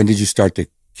 When did you start the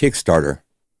Kickstarter?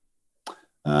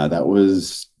 That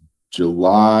was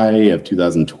July of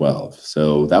 2012.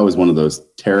 So that was one of those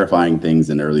terrifying things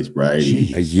in early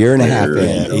sobriety. A year and a half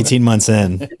in. 18 months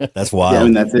in. That's wild. Yeah, I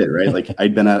mean, that's it, right? Like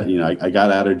I'd been out, I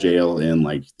got out of jail in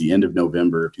like the end of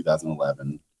November of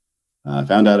 2011.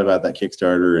 Found out about that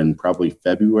Kickstarter in probably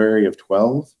February of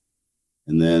 12.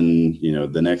 And then,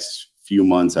 the next few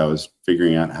months I was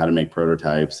figuring out how to make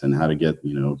prototypes and how to get,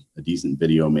 a decent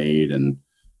video made. And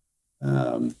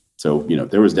so,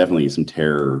 there was definitely some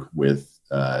terror with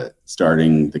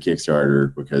starting the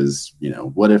Kickstarter because,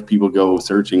 what if people go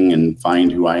searching and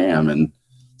find who I am? And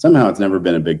somehow it's never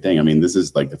been a big thing. I mean, this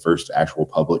is like the first actual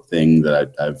public thing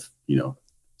that I've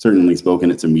certainly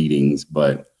spoken at some meetings,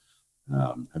 but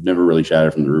I've never really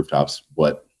shouted from the rooftops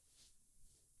what,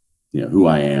 who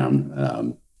I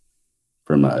am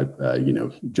from a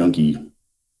junkie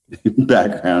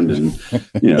background. And,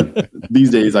 these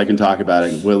days I can talk about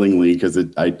it willingly because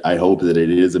I hope that it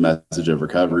is a message of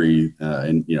recovery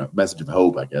and, message of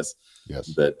hope, I guess.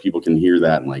 Yes. That people can hear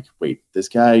that and like, wait, this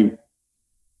guy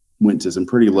went to some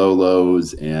pretty low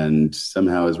lows and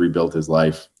somehow has rebuilt his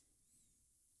life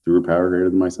through a power greater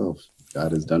than myself.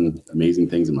 God has done amazing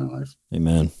things in my life.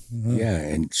 Amen. Yeah,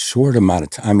 and short amount of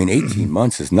time. I mean, 18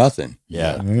 months is nothing.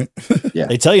 Yeah. Yeah.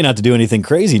 They tell you not to do anything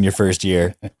crazy in your first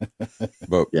year.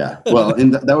 But Yeah. Well,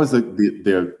 and that was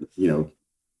the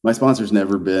my sponsor's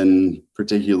never been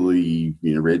particularly,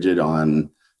 rigid on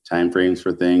timeframes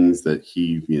for things that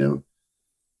he,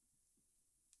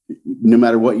 no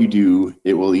matter what you do,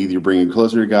 it will either bring you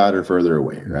closer to God or further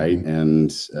away. Right. And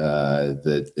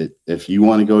if you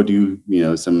want to go do,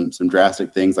 some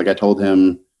drastic things, like I told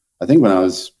him, I think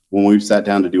when we sat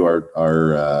down to do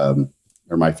our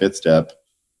my fifth step,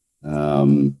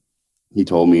 he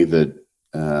told me that,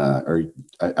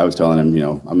 I was telling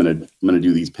him, I'm going to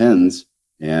do these pens,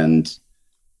 and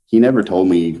he never told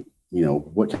me,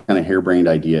 what kind of harebrained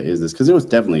idea is this? Cause it was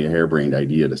definitely a harebrained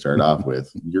idea to start off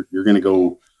with. You're going to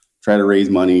go try to raise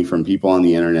money from people on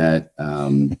the internet.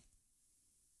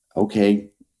 Okay,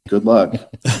 good luck.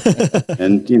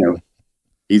 And,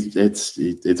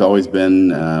 it's always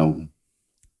been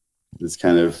this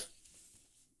kind of,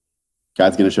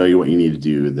 God's going to show you what you need to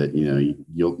do, that,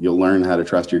 you'll learn how to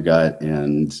trust your gut,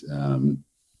 and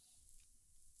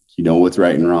what's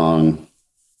right and wrong.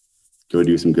 Go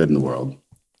do some good in the world.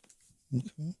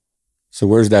 so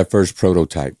where's that first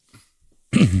prototype?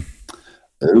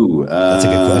 Oh, That's a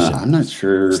good question. I'm not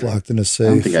sure. It's locked in a I don't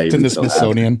safe. think I It's even in the still have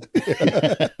Smithsonian.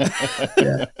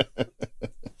 Yeah.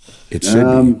 It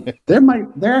should be.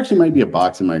 There actually might be a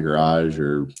box in my garage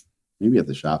or maybe at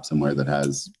the shop somewhere that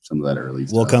has some of that early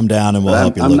stuff. We'll come down and we'll But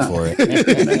help you I'm look not for it.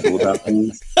 fanatical about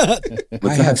things.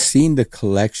 I have seen the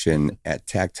collection at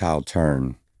Tactile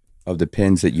Turn of the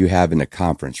pens that you have in the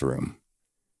conference room.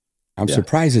 I'm Yeah.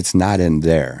 surprised it's not in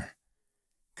there,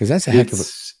 because that's a heck of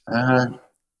a.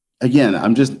 Again,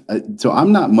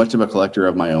 I'm not much of a collector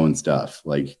of my own stuff.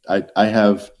 Like I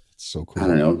have, So cool. I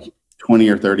don't know, 20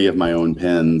 or 30 of my own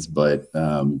pens, but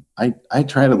I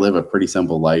try to live a pretty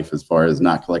simple life as far as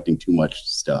not collecting too much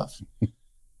stuff.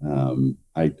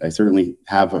 I certainly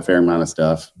have a fair amount of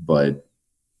stuff, but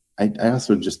I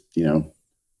also just,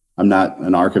 I'm not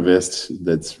an archivist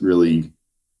that's really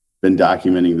been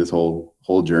documenting this whole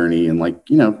journey. And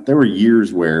there were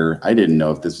years where I didn't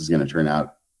know if this was going to turn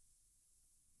out.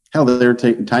 Hell, there are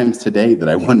times today that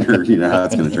I wonder, how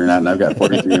it's going to turn out, and I've got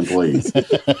 43 employees.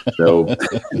 So,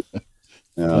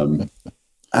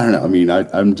 I don't know. I mean,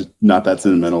 I'm just not that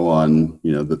sentimental on,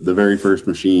 the very first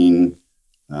machine.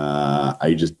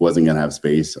 I just wasn't going to have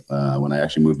space when I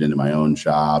actually moved into my own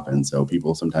shop. And so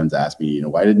people sometimes ask me,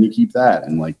 why didn't you keep that?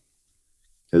 And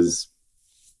because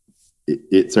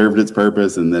it served its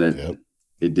purpose, and then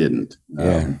it didn't.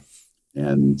 Yeah.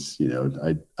 And,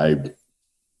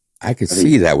 I could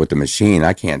see that with the machine.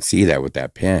 I can't see that with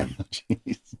that pen.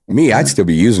 Me, I'd still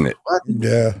be using it.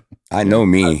 Yeah. I know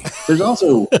me. There's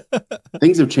also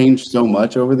things have changed so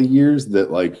much over the years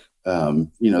that like,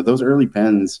 those early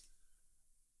pens,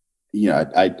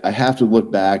 I have to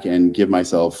look back and give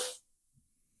myself,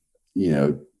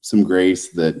 some grace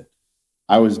that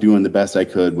I was doing the best I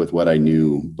could with what I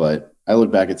knew. But I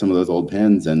look back at some of those old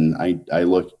pens and I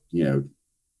look,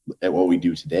 at what we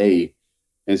do today.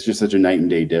 And it's just such a night and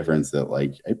day difference that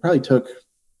like, it probably took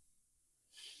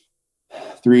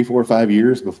 3, 4, 5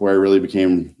 years before I really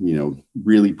became,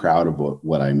 really proud of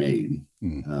what I made.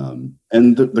 And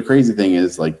the crazy thing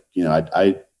is like,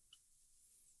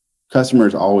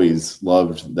 customers always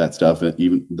loved that stuff,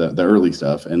 even the early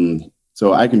stuff. And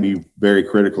so I can be very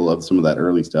critical of some of that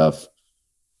early stuff,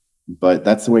 but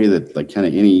that's the way that like kind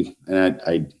of and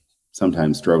I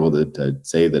sometimes struggle to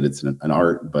say that it's an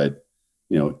art, but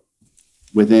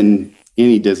within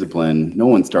any discipline, no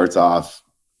one starts off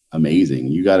amazing.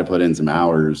 You got to put in some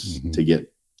hours to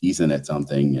get decent at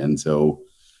something. And so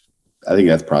I think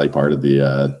that's probably part of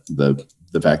the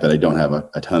fact that I don't have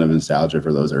a ton of nostalgia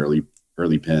for those early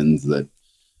pens that,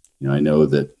 I know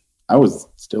that I was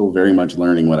still very much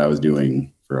learning what I was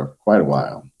doing for quite a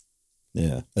while.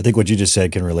 Yeah. I think what you just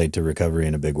said can relate to recovery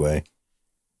in a big way.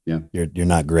 Yeah. You're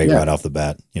not great right off the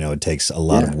bat. It takes a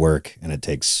lot of work and it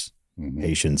takes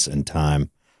patience and time.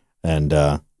 And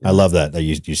I love that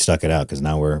you stuck it out, because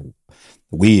now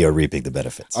we are reaping the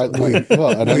benefits. And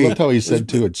I loved how he said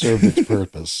too, it served its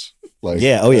purpose. Like,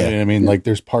 I mean, like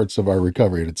there's parts of our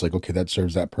recovery and it's like, okay, that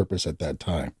serves that purpose at that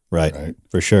time. Right.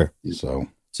 For sure. So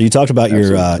you talked about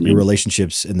your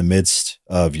relationships in the midst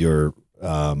of your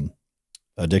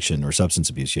addiction or substance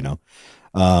abuse,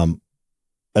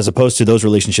 as opposed to those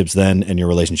relationships then and your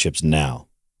relationships now.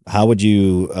 How would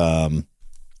you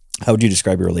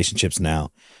describe your relationships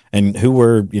now? And who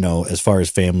were, as far as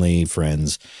family,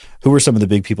 friends, who were some of the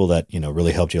big people that,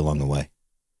 really helped you along the way?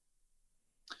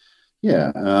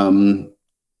 Yeah. I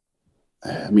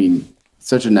mean,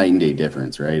 such a night and day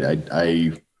difference, right?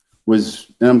 I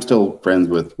was, and I'm still friends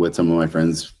with some of my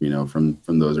friends, from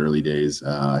those early days.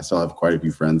 I still have quite a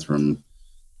few friends from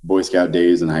Boy Scout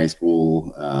days in high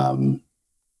school.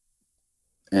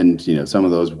 And, some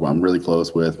of those I'm really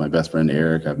close with. My best friend,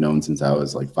 Eric, I've known since I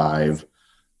was like 5.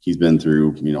 He's been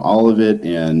through, all of it.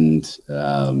 And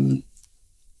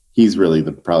he's really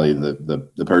probably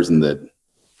the person that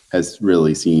has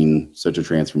really seen such a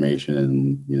transformation.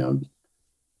 And,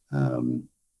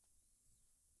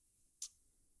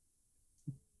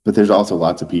 but there's also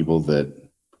lots of people that,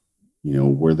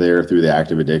 were there through the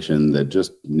active addiction that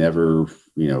just never,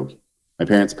 my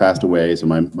parents passed away. So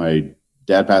my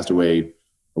dad passed away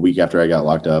a week after I got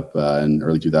locked up in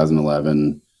early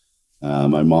 2011.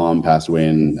 My mom passed away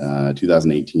in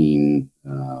 2018.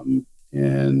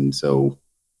 And so,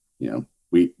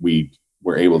 we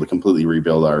were able to completely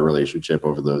rebuild our relationship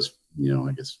over those,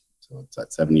 I guess, so it's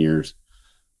at 7 years,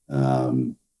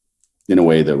 in a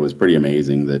way that was pretty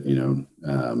amazing. That,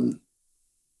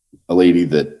 a lady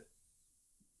that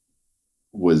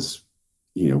was,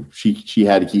 she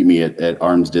had to keep me at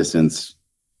arm's distance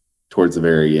towards the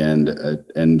very end.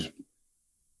 And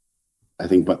I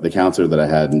think the counselor that I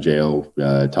had in jail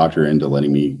talked her into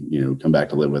letting me, come back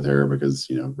to live with her, because,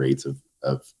 rates of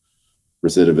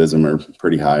recidivism are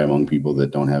pretty high among people that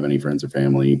don't have any friends or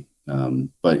family.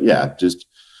 But yeah, just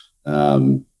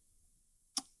the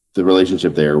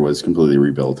relationship there was completely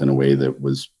rebuilt in a way that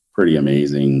was pretty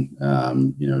amazing. I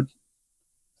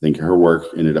think her work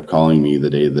ended up calling me the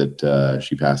day that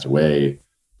she passed away,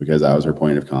 because I was her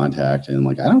point of contact. And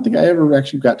like, I don't think I ever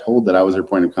actually got told that I was her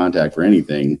point of contact for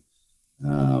anything.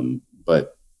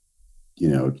 But,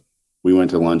 we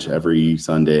went to lunch every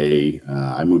Sunday.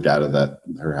 I moved out of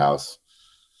her house,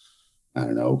 I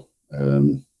don't know,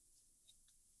 a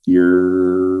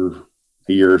year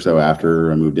or so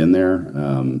after I moved in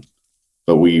there.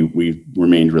 But we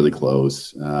remained really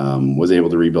close. Was able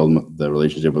to rebuild the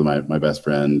relationship with my best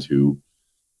friend, who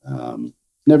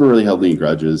never really held any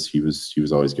grudges. He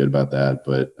was always good about that.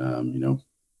 But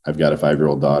I've got a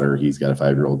 5-year-old daughter. He's got a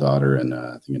 5-year-old daughter, and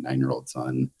I think a 9-year-old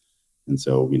son. And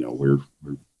so we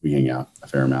hang out a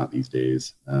fair amount these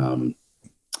days.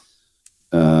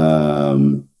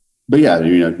 But yeah,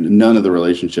 none of the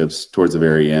relationships towards the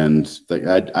very end, like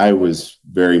I was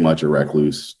very much a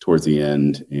recluse towards the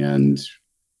end and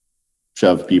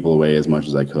shoved people away as much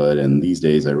as I could. And these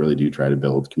days I really do try to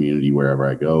build community wherever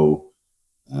I go,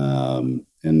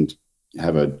 and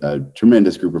have a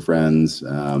tremendous group of friends.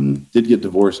 Did get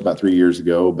divorced about 3 years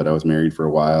ago, but I was married for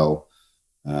a while.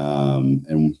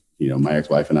 And, my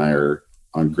ex-wife and I are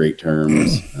on great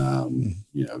terms.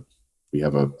 we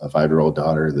have a 5-year-old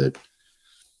daughter that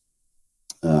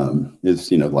is,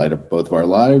 the light of both of our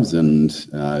lives. And,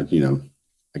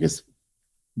 I guess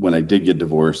when I did get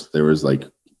divorced, there was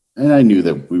and I knew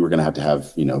that we were going to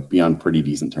have, be on pretty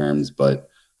decent terms, but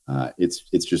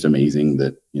it's just amazing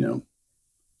that,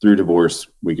 through divorce,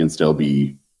 we can still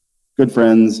be good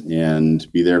friends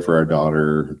and be there for our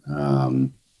daughter.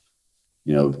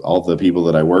 All the people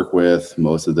that I work with,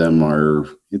 most of them are,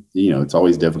 it's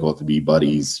always difficult to be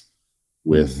buddies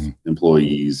with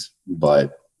employees,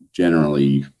 but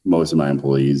generally most of my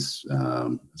employees,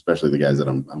 especially the guys that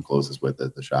I'm closest with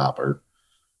at the shop, are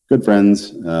good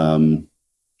friends.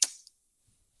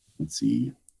 Let's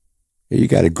see. You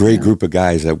got a great group of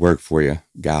guys that work for you,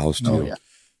 gals too. Oh, yeah.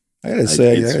 I gotta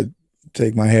say, I gotta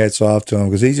take my hats off to him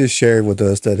because he just shared with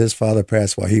us that his father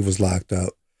passed while he was locked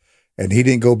up, and he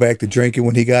didn't go back to drinking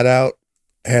when he got out.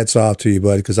 Hats off to you,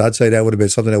 buddy, because I'd say that would have been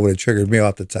something that would have triggered me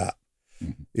off the top.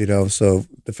 So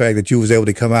the fact that you was able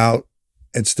to come out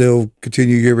and still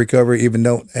continue your recovery, even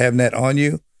though having that on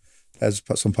you, that's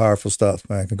some powerful stuff,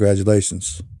 man.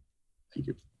 Congratulations. Thank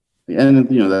you. And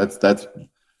that's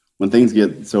when things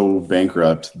get so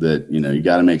bankrupt that, you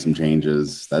got to make some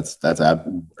changes. That's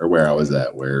where I was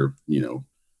at, where,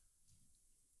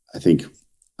 I think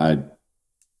I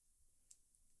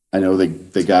know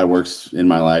that God works in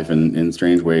my life in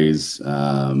strange ways.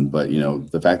 But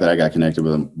the fact that I got connected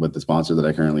with the sponsor that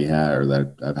I currently have, or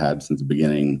that I've had since the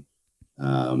beginning,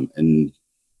 and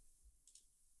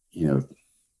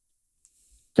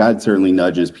God certainly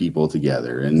nudges people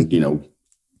together, and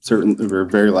certainly we're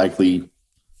very likely,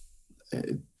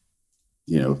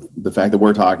 the fact that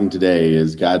we're talking today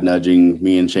is God nudging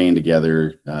me and Shane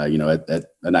together, at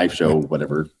a knife show,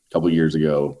 whatever, a couple of years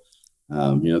ago.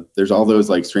 There's all those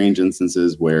strange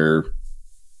instances where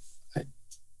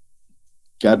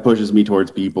God pushes me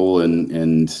towards people,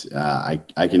 and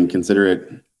I can consider it,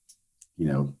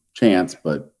 chance,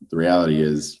 but the reality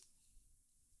is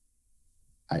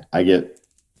I guess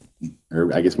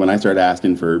when I start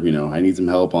asking for, I need some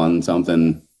help on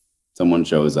something, someone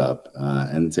shows up.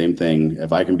 And same thing,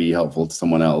 if I can be helpful to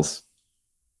someone else,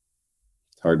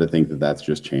 it's hard to think that that's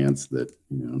just chance that,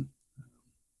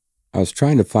 I was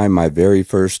trying to find my very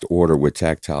first order with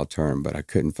Tactile Turn, but I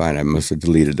couldn't find it. I must have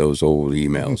deleted those old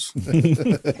emails.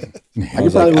 I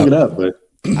could probably look it up, but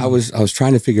I was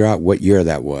trying to figure out what year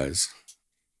that was.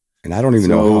 And I don't even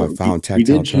know how I found Tactile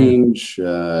Turn. We did change,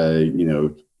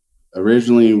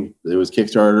 originally it was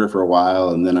Kickstarter for a while,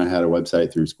 and then I had a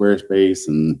website through Squarespace,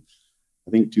 and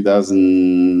I think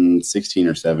 2016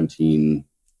 or 17,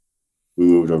 we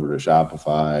moved over to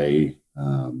Shopify.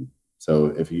 So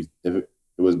if it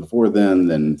was before then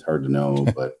it's hard to know,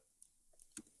 but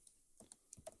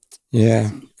yeah,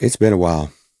 it's been a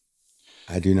while.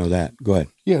 I do know that. Go ahead.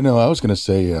 Yeah, no, I was going to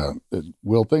say,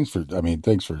 Will, thanks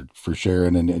for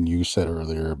sharing. And you said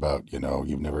earlier about,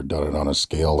 you've never done it on a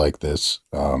scale like this.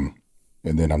 And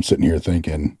then I'm sitting here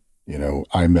thinking,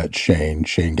 I met Shane.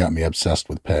 Shane got me obsessed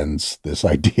with pens. This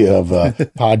idea of a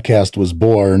podcast was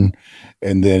born.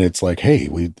 And then it's like, hey,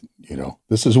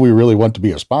 this is who we really want to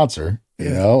be a sponsor,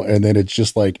 and then it's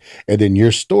just and then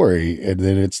your story. And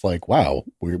then it's like, wow,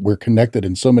 we're connected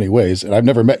in so many ways. And I've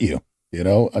never met you.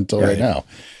 Until right now.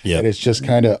 Yeah. And it's just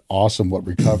kind of awesome what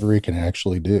recovery can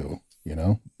actually do,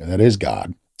 and that is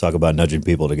God. Talk about nudging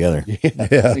people together. Yeah,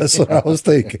 that's what I was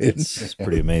thinking. It's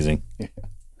pretty amazing.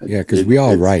 Yeah, because we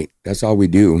all write. That's all we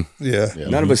do. Yeah.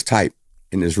 None of us type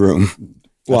in this room.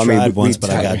 Well, I tried once, but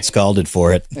I got scalded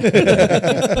for it.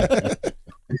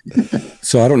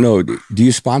 So I don't know. Do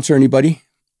you sponsor anybody?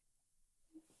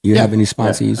 You have any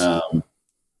sponsees?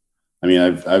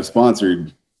 Yeah. I've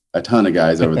sponsored a ton of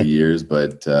guys over the years,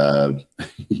 but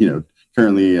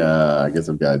currently I guess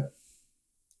I've got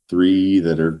 3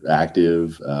 that are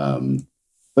active.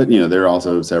 But there are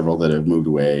also several that have moved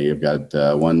away. I've got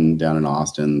one down in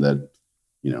Austin that,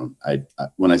 I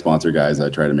when I sponsor guys, I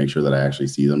try to make sure that I actually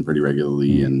see them pretty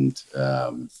regularly. And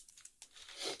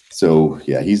so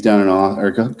yeah, he's down in Austin, or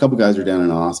a couple guys are down in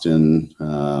Austin.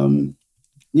 I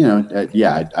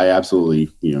absolutely,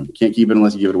 can't keep it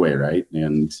unless you give it away, right?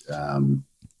 And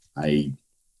I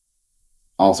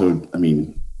also,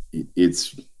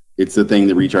 it's the thing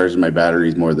that recharges my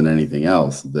batteries more than anything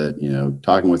else. That,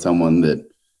 talking with someone that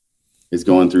is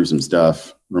going through some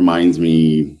stuff reminds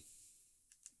me,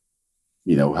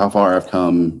 how far I've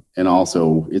come. And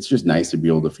also it's just nice to be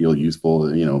able to feel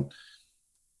useful.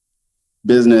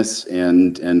 Business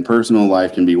and personal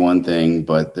life can be one thing,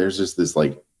 but there's just this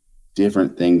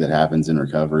different thing that happens in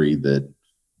recovery that,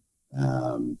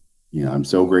 I'm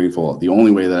so grateful. The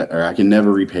only way that I can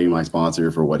never repay my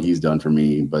sponsor for what he's done for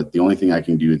me, but the only thing I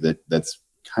can do that's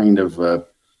kind of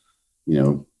you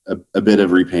know, a bit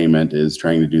of repayment is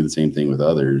trying to do the same thing with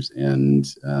others. And,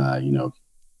 you know,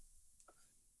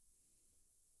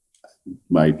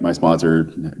 my sponsor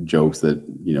jokes that,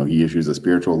 you know, he issues a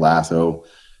spiritual lasso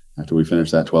after we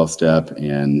finish that 12th step.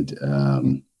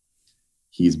 And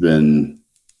he's been,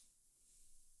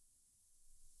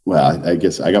 well, I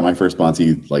guess I got my first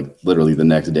sponsee like literally the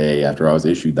next day after I was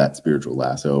issued that spiritual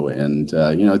lasso. And,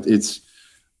 you know,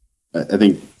 I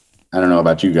think, I don't know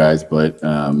about you guys, but,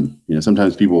 you know,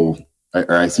 sometimes people,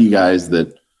 or I see guys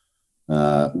that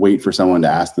wait for someone to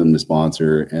ask them to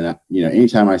sponsor. And, you know,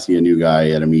 anytime I see a new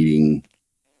guy at a meeting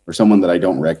or someone that I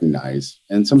don't recognize,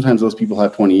 and sometimes those people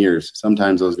have 20 years,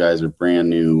 sometimes those guys are brand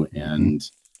new. And,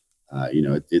 you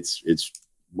know, it's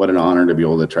what an honor to be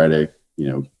able to try to, you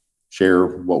know, share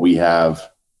what we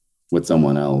have with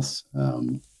someone else.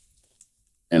 And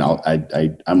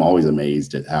I'm always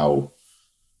amazed at how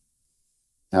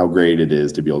great it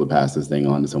is to be able to pass this thing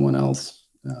on to someone else.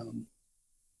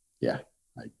 Yeah,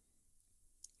 I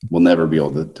will never be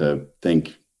able to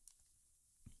thank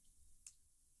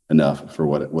enough for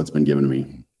what's been given to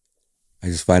me. I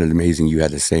just find it amazing you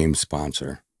had the same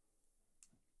sponsor.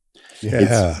 Yeah.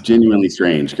 It's genuinely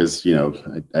strange because, you know,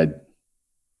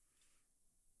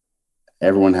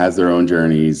 everyone has their own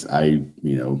journeys. You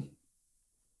know,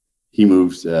 he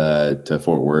moved to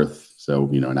Fort Worth, so,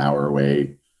 you know, an hour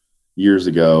away years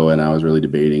ago. And I was really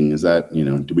debating, is that, you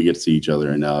know, do we get to see each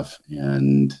other enough?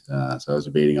 And so I was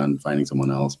debating on finding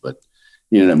someone else, but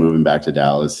he ended up moving back to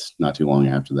Dallas not too long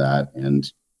after that.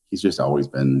 And he's just always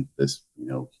been this, you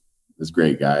know, this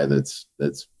great guy that's,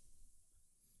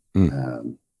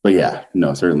 but yeah,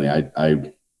 no, certainly I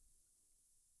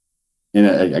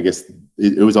guess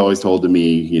it was always told to me,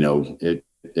 you know,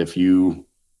 if you,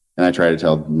 and I try to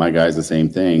tell my guys the same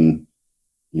thing,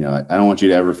 you know, I don't want you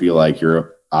to ever feel like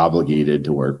you're obligated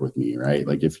to work with me, right?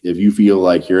 Like if you feel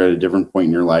like you're at a different point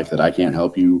in your life that I can't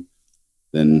help you,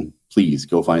 then please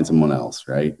go find someone else,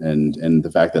 right? And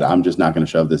the fact that I'm just not going to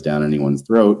shove this down anyone's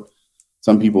throat.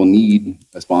 Some people need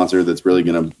a sponsor that's really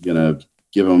gonna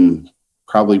give them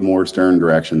probably more stern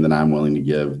direction than I'm willing to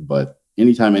give. But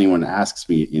anytime anyone asks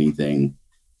me anything,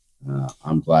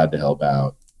 I'm glad to help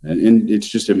out. And it's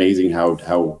just amazing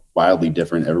how wildly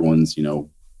different everyone's, you know,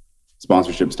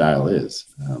 sponsorship style is.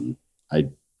 I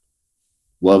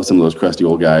love some of those crusty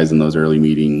old guys in those early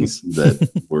meetings that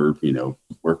were, you know,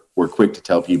 we're quick to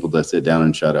tell people to sit down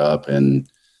and shut up. And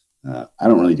I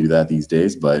don't really do that these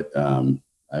days, but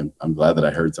I'm glad that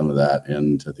I heard some of that.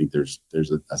 And I think there's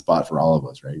a spot for all of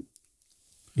us, right?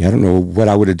 Yeah, I don't know what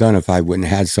I would have done if I wouldn't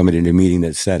have had somebody in the meeting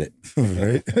that said it.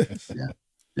 Right.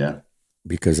 Yeah.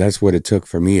 Because that's what it took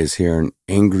for me, is hearing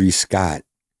angry Scott,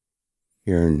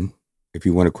 hearing, if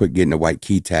you want to quit getting a white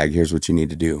key tag, here's what you need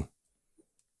to do.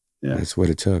 Yeah. That's what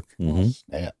it took. Mm-hmm.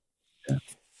 Yeah.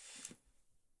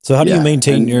 So how do you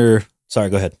maintain your, sorry,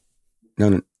 go ahead.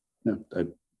 No, go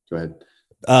ahead.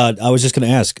 I was just going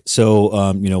to ask,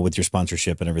 so, you know, with your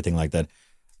sponsorship and everything like that,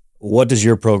 what does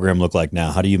your program look like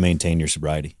now? How do you maintain your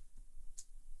sobriety?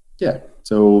 Yeah.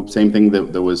 So same thing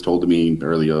that was told to me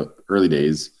early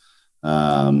days.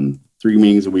 3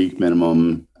 meetings a week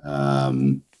minimum.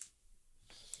 I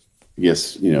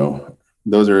guess, you know,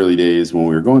 those early days when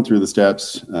we were going through the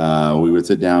steps, we would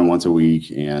sit down once a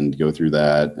week and go through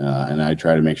that. And I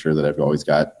try to make sure that I've always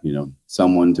got, you know,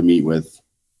 someone to meet with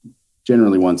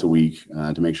generally once a week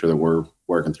to make sure that we're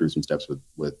working through some steps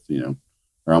with, you know,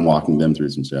 or I'm walking them through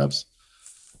some steps.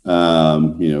 You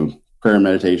know, prayer and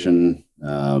meditation,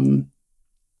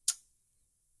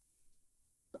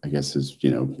 I guess is,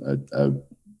 you know,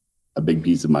 a big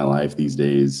piece of my life these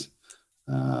days.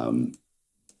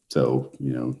 So,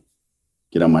 you know,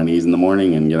 get on my knees in the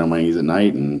morning and get on my knees at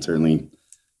night, and certainly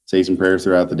say some prayers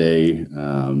throughout the day.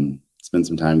 Spend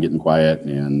some time getting quiet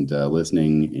and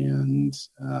listening, and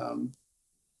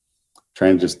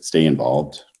trying to just stay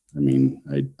involved. I mean,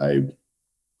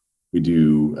 we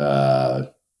do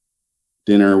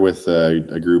dinner with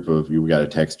a group of, we got a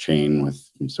text chain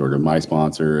with sort of my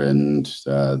sponsor and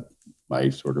my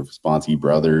sort of sponsee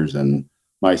brothers and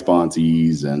my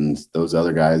sponsees and those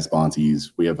other guys'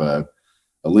 sponsees. We have a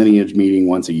lineage meeting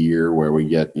once a year where we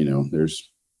get, you know,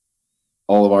 there's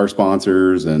all of our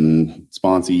sponsors and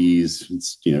sponsees.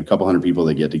 It's, you know, a couple hundred people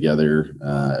that get together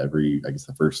every, I guess,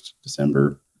 the first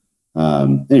December.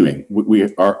 Anyway,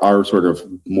 we our sort of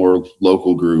more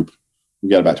local group, we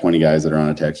got about 20 guys that are on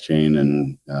a text chain,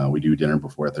 and we do dinner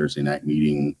before a Thursday night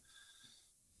meeting.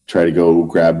 Try to go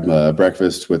grab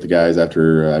breakfast with the guys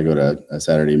after I go to a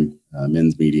Saturday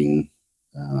men's meeting.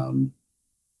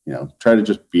 You know, try to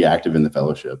just be active in the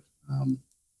fellowship. You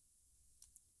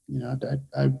know,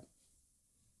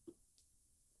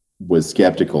 was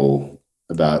skeptical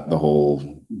about the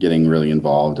whole getting really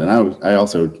involved. And I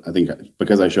think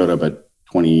because I showed up at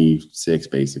 26,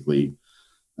 basically,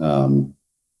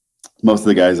 most of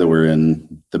the guys that were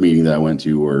in the meeting that I went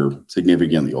to were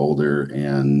significantly older,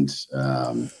 and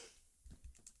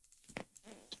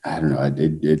I don't know. I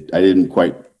didn't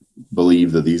quite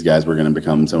believe that these guys were going to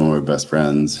become some of my best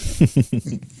friends.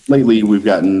 Lately, we've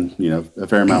gotten, a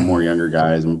fair amount more younger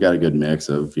guys, and we've got a good mix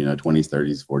of, 20s,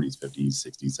 30s, 40s, 50s,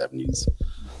 60s,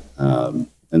 70s.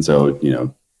 And so,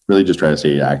 really just try to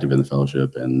stay active in the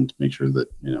fellowship and make sure that,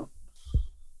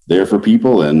 there for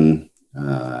people. And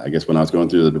I guess when I was going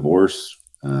through the divorce,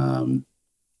 when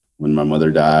my mother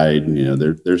died,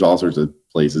 there's all sorts of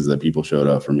places that people showed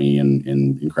up for me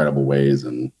in incredible ways,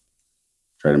 and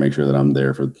try to make sure that I'm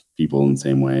there for people in the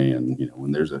same way. And,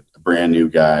 when there's a brand new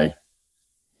guy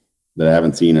that I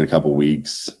haven't seen in a couple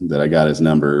weeks, that I got his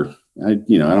number, I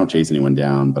don't chase anyone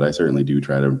down, but I certainly do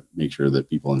try to make sure that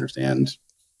people understand,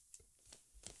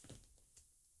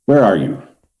 where are you?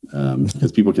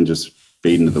 Because people can just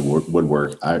fade into the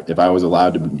woodwork. If I was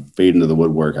allowed to fade into the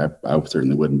woodwork, I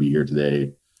certainly wouldn't be here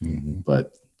today. Mm-hmm.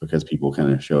 But because people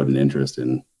kind of showed an interest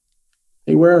in,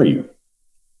 hey, where are you?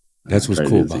 That's what's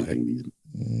cool about it.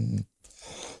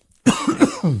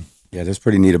 Yeah, that's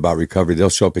pretty neat about recovery. They'll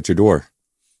show up at your door.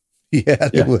 Yeah,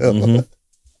 they will. Mm-hmm.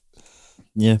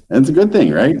 Yeah, and it's a good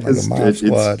thing, right? Because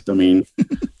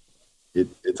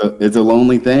it's a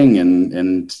lonely thing,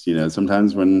 and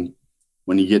sometimes when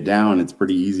you get down, it's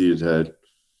pretty easy to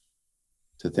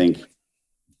think,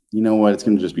 you know what, it's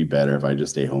going to just be better if I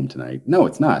just stay home tonight. No,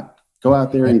 it's not. Go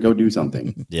out there and go do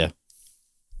something. Yeah,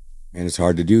 and it's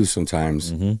hard to do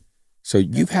sometimes. Mm-hmm. So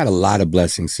you've had a lot of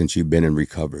blessings since you've been in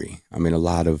recovery. I mean, a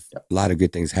lot of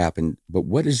good things happen. But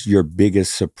what is your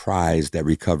biggest surprise that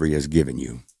recovery has given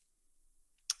you?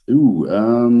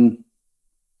 I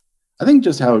think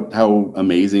just how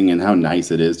amazing and how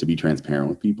nice it is to be transparent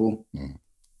with people. Mm.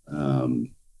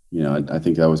 I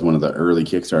think that was one of the early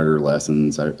Kickstarter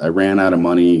lessons. I ran out of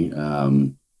money.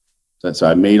 So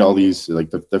I made all these,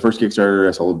 like the first Kickstarter,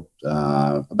 I sold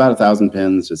about 1,000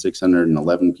 pins to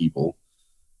 611 people.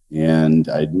 And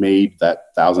I'd made that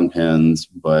 1,000 pins,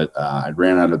 but I'd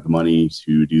ran out of the money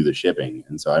to do the shipping.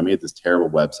 And so I made this terrible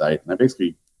website, and I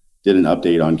basically did an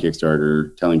update on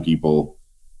Kickstarter telling people,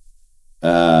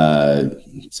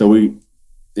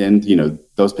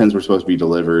 those pins were supposed to be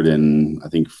delivered in, I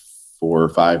think, 4 or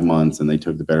 5 months, and they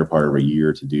took the better part of a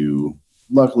year to do.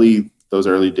 Luckily, those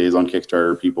early days on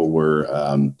Kickstarter, people were,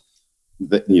 I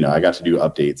got to do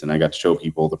updates, and I got to show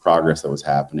people the progress that was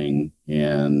happening.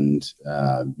 And,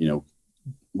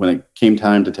 when it came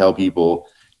time to tell people,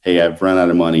 hey, I've run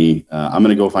out of money, I'm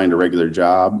going to go find a regular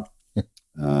job.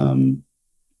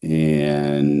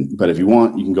 But if you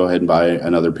want, you can go ahead and buy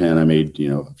another pin. I made,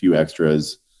 a few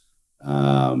extras.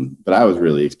 But I was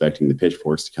really expecting the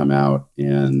pitchforks to come out.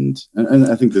 And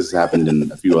I think this has happened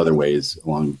in a few other ways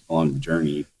along the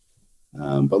journey.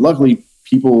 But luckily,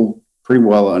 people pretty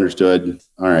well understood,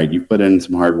 all right, you put in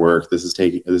some hard work. This has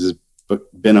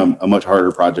been a much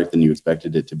harder project than you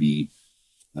expected it to be.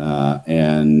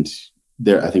 And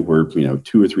there, I think we're,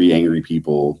 2 or 3 angry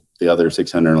people. The other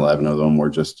 611 of them were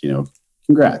just,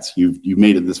 congrats, you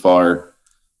made it this far,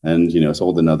 and,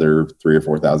 sold another $3,000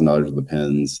 or $4,000 of the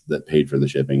pins that paid for the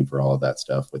shipping for all of that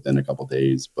stuff within a couple of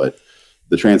days. But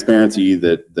the transparency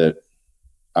that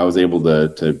I was able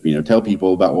to tell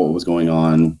people about what was going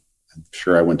on. I'm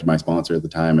sure I went to my sponsor at the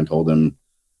time and told him,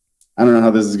 I don't know how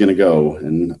this is going to go.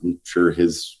 And I'm sure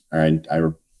I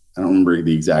don't remember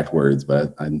the exact words,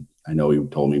 but I know he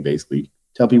told me basically,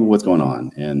 tell people what's going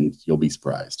on and you'll be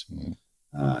surprised.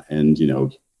 Mm-hmm.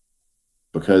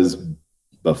 Because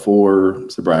before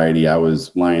sobriety, I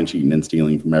was lying, cheating, and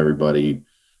stealing from everybody.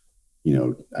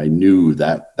 I knew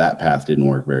that path didn't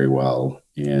work very well.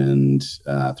 And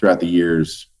throughout the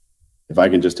years, if I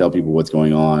can just tell people what's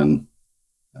going on,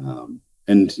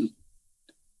 and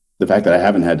the fact that I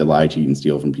haven't had to lie, cheat, and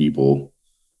steal from people,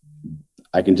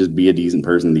 I can just be a decent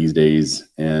person these days.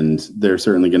 And there's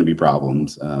certainly going to be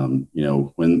problems. When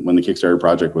the Kickstarter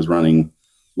project was running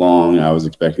long, I was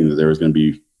expecting that there was going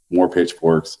to be more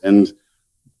pitchforks. And,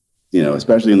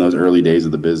 especially in those early days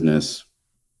of the business,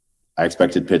 I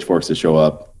expected pitchforks to show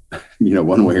up,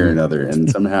 one way or another. And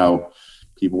somehow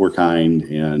people were kind.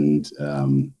 And,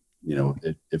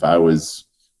 if I was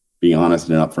being honest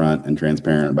and upfront and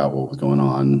transparent about what was going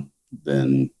on,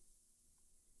 then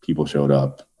people showed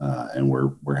up and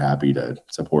were happy to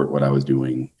support what I was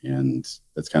doing. And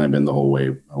that's kind of been the whole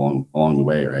way along the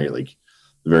way, right? Like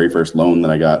the very first loan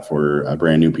that I got for a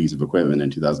brand new piece of equipment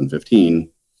in 2015,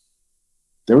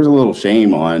 there was a little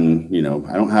shame on,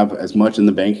 I don't have as much in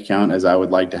the bank account as I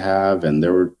would like to have. And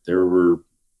there were,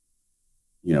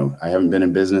 I haven't been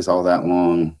in business all that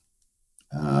long.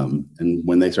 And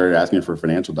when they started asking for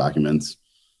financial documents,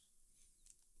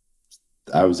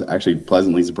 I was actually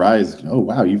pleasantly surprised. Oh,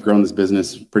 wow, you've grown this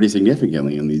business pretty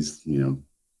significantly in these,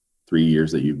 3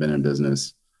 years that you've been in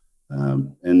business.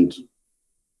 And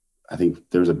I think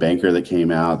there was a banker that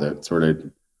came out that sort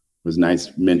of was a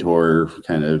nice mentor,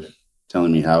 kind of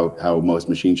telling me how most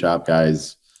machine shop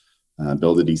guys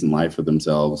build a decent life for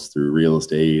themselves through real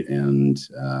estate. And,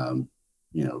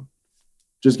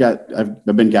 I've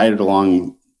been guided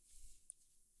along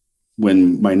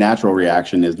when my natural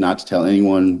reaction is not to tell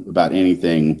anyone about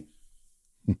anything.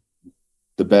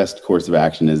 The best course of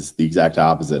action is the exact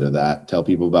opposite of that. Tell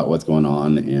people about what's going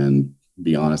on and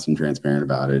be honest and transparent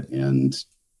about it. And,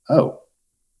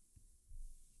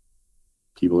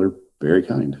 people are very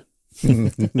kind.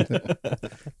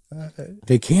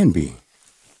 They can be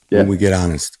when we get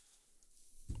honest.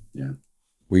 Yeah.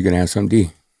 Were you going to ask something,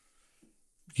 D?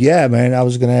 Yeah, man. I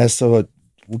was going to ask, so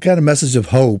what kind of message of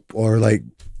hope or like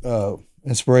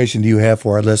inspiration do you have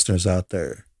for our listeners out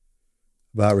there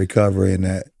about recovery and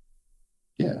that?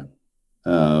 Yeah.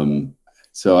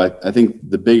 So I think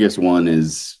the biggest one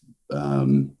is,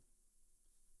 I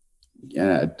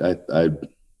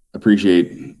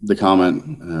appreciate the comment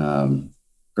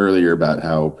earlier about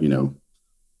how,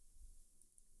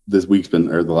 this week's been,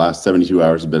 or the last 72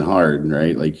 hours have been hard,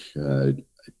 right? Like,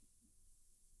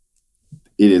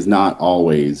 it is not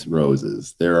always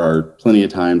roses. There are plenty of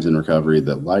times in recovery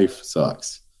that life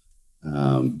sucks.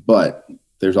 But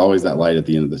there's always that light at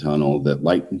the end of the tunnel, that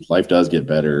life does get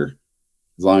better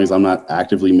as long as I'm not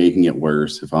actively making it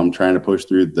worse. If I'm trying to push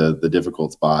through the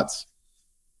difficult spots,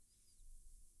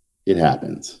 it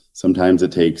happens. Sometimes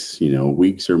it takes,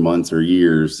 weeks or months or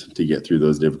years to get through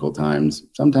those difficult times.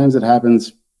 Sometimes it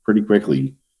happens pretty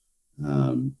quickly.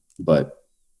 But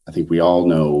I think we all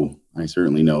know, I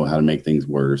certainly know how to make things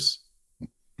worse.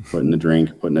 Putting a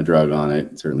drink, putting a drug on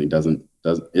it certainly isn't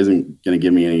going to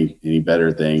give me any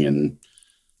better thing.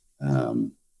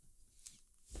 And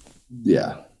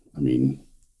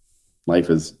life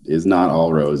is not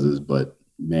all roses, but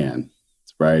man,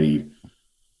 sobriety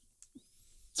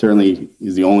certainly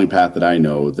is the only path that I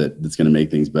know that's going to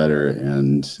make things better.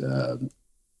 And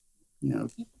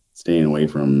staying away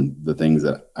from the things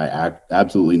that I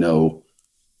absolutely know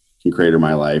can crater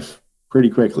my life pretty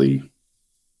quickly.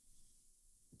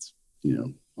 It's,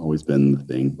 always been the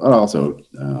thing. But also,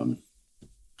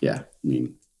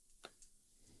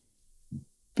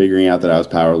 figuring out that I was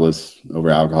powerless over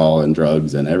alcohol and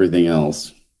drugs and everything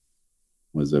else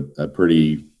was a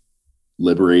pretty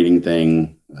liberating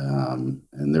thing.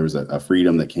 And there was a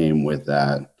freedom that came with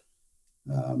that.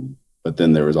 But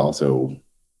then there was also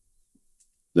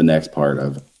the next part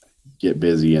of get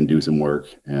busy and do some work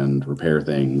and repair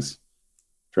things,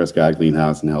 trust God, clean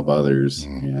house, and help others.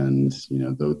 And,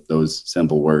 those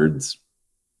simple words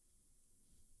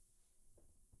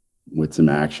with some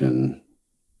action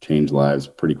change lives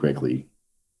pretty quickly.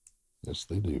 Yes,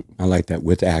 they do. I like that,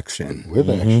 with action. With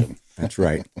action. That's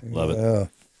right. Love it.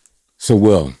 So,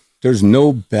 Will, there's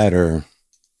no better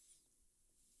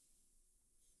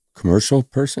commercial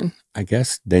person, I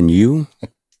guess, than you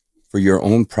for your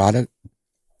own product.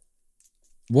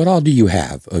 What all do you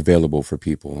have available for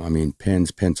people? I mean,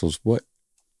 pens, pencils, what?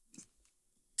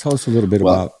 Tell us a little bit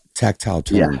about Tactile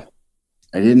Turn. Yeah.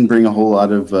 I didn't bring a whole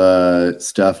lot of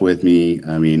stuff with me.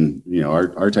 I mean,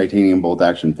 our titanium bolt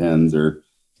action pens are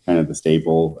kind of the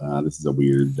staple. This is a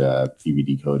weird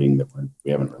PVD coating that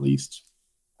we haven't released.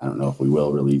 I don't know if we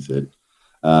will release it.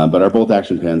 But our bolt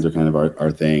action pens are kind of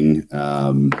our thing.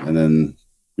 And then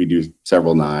we do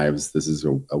several knives. This is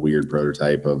a weird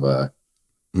prototype of a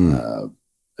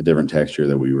different texture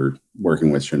that we were working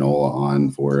with Shinola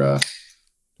on for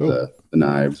the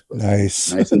knives. But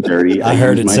Nice and dirty. I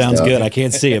heard it sounds good. I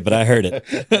can't see it, but I heard it.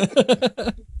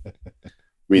 I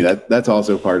mean, that's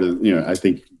also part of, I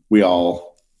think we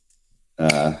all,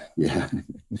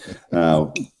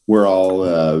 we're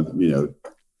all,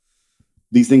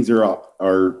 these things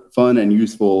are fun and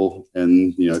useful,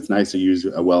 and, it's nice to use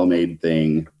a well-made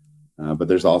thing. But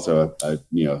there's also a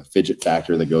fidget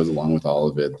factor that goes along with all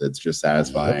of it. That's just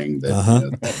satisfying.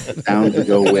 The sounds that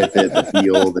go with it, the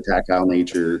feel, the tactile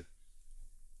nature.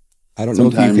 I don't know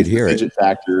if you could hear the it. Fidget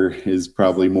factor is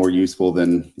probably more useful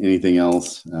than anything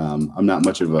else. I'm not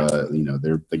much of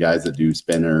they're the guys that do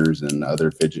spinners and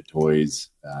other fidget toys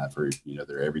for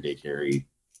their everyday carry.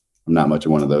 I'm not much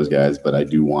of one of those guys, but I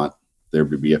do want there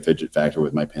to be a fidget factor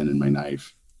with my pen and my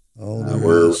knife.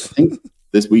 I think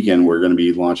this weekend we're going to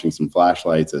be launching some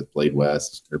flashlights at Blade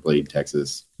West or Blade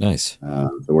Texas. Nice.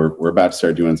 So we're about to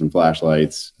start doing some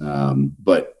flashlights.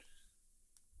 But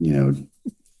you know,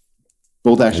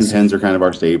 bolt action pens are kind of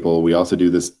our staple. We also do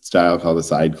this style called the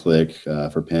side click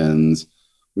for pens.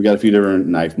 We got a few different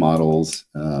knife models.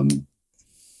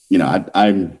 You know,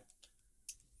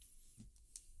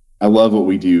 I love what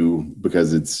we do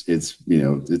because it's you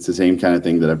know, it's the same kind of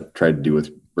thing that I've tried to do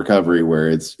with recovery, where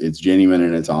it's genuine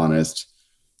and it's honest,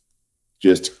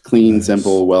 just clean,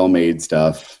 simple, well-made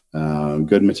stuff,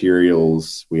 good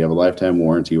materials. We have a lifetime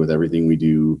warranty with everything we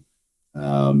do.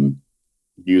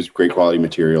 Use great quality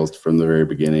materials from the very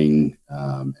beginning.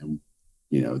 And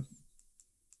you know,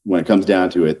 when it comes down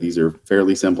to it, these are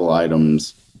fairly simple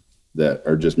items that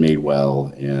are just made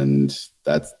well. And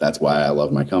that's why I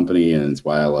love my company. And it's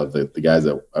why I love the guys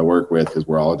that I work with, because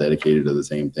we're all dedicated to the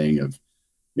same thing of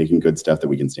making good stuff that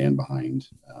we can stand behind.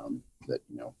 That,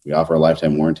 you know, we offer a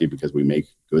lifetime warranty because we make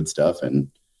good stuff, and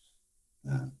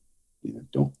you know,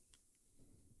 don't.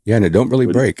 Yeah, and it don't really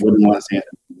break. Wouldn't want to see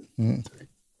it.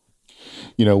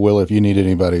 You know, Will, if you need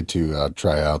anybody to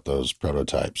try out those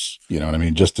prototypes, you know what I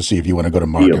mean, just to see if you want to go to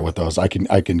market with those, I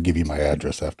can give you my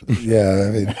address after this. Yeah,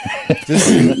 I mean,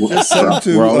 just send them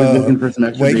to we're always looking for some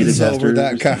extra beta testers.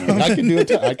 waitingsover.com.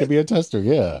 I can be a tester.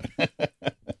 Yeah.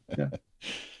 Yeah.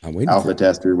 I'm waiting Alpha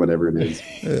tester, whatever it is.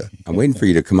 Yeah. I'm waiting for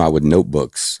you to come out with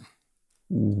notebooks.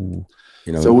 Ooh.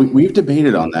 You know, So we've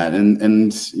debated on that,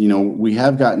 and you know, we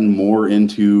have gotten more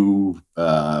into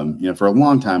you know, for a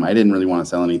long time I didn't really want to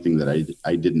sell anything that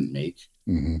I didn't make.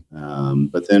 Mm-hmm.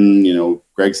 But then, you know,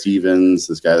 Greg Stevens,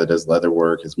 this guy that does leather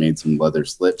work, has made some leather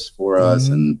slips for us,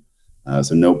 and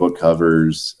some notebook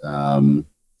covers. You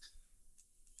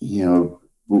know,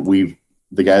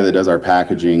 the guy that does our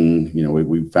packaging, you know,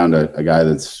 we found a guy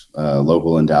that's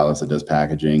local in Dallas that does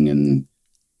packaging, and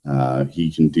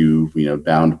he can do, you know,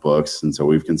 bound books. And so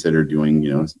we've considered doing,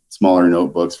 you know, smaller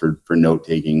notebooks for note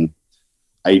taking.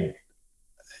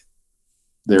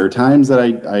 There are times that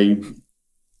I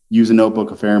use a notebook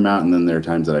a fair amount, and then there are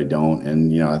times that I don't.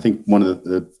 And, you know, I think one of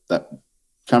that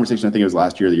conversation, I think it was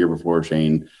last year or the year before,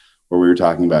 Shane, where we were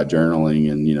talking about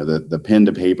journaling, and, you know, the pen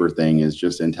to paper thing is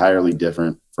just entirely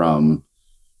different from,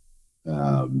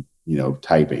 you know,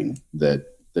 typing. That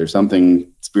there's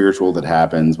something spiritual that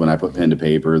happens when I put pen to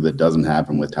paper that doesn't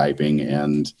happen with typing.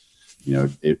 And, you know,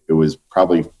 it was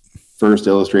probably first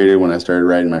illustrated when I started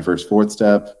writing my first fourth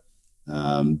step.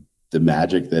 The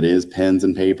magic that is pens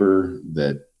and paper,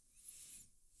 that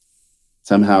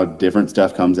somehow different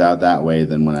stuff comes out that way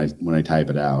than when I type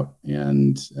it out.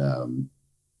 And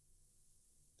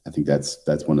I think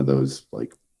that's one of those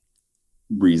like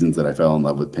reasons that I fell in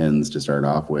love with pens to start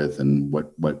off with, and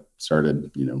what started,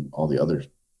 you know, all the other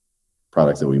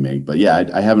products that we make. But yeah,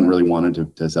 I haven't really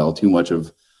wanted to sell too much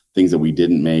of things that we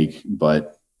didn't make,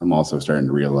 but I'm also starting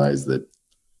to realize that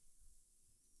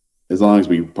as long as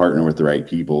we partner with the right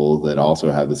people that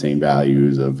also have the same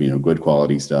values of, you know, good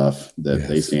quality stuff that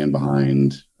they stand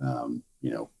behind, you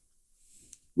know,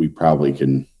 we probably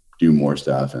can do more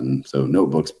stuff. And so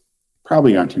notebooks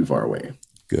probably aren't too far away.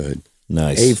 good.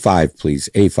 Nice. A5, please.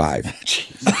 A5.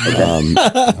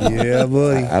 Yeah,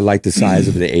 boy. I like the size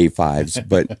of the A5s,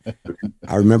 but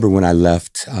I remember when I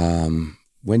left,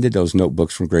 when did those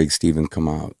notebooks from Greg Stevens come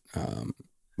out?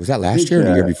 Was that last year or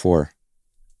the year before?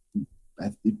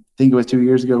 I think it was 2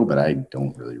 years ago, but I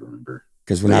don't really remember.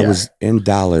 Because when I was in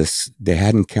Dallas, they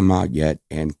hadn't come out yet,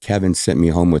 and Kevin sent me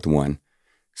home with one.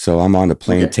 So I'm on the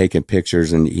plane taking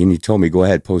pictures, and he told me, go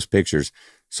ahead, post pictures.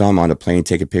 So I'm on the plane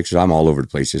taking pictures. I'm all over the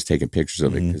place just taking pictures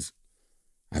of it because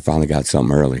I finally got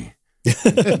something early.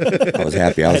 I was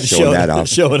happy. I was showing that off.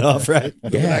 Showing off, right?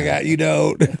 Yeah. I got you,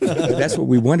 don't. That's what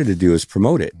we wanted to do, is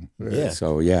promote it. Yeah.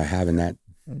 So yeah, having that,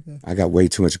 I got way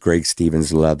too much Greg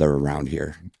Stevens leather around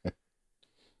here.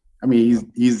 I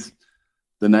mean, he's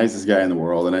the nicest guy in the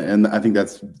world, and I think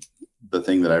that's the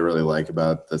thing that I really like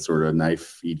about the sort of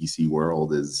knife EDC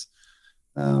world is,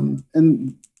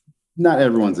 and not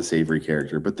everyone's a savory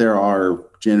character, but there are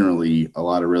generally a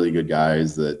lot of really good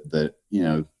guys that you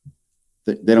know,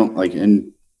 they don't like.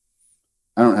 And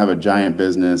I don't have a giant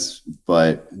business,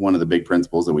 but one of the big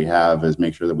principles that we have is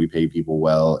make sure that we pay people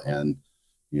well, and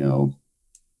you know,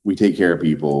 we take care of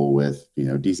people with, you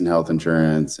know, decent health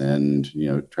insurance, and, you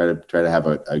know, try to have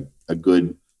a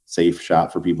good, safe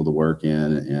shop for people to work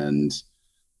in. And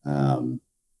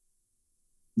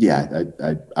yeah,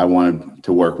 I wanted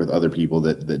to work with other people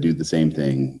that do the same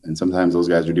thing. And sometimes those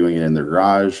guys are doing it in their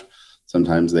garage.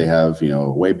 Sometimes they have, you know,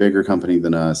 a way bigger company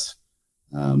than us.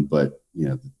 But, you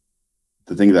know,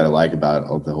 the thing that I like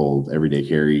about the whole everyday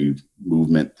carry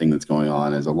movement thing that's going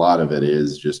on is a lot of it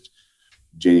is just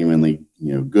genuinely,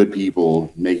 good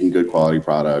people making good quality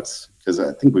products. Because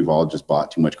I think we've all just bought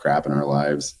too much crap in our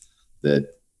lives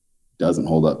that doesn't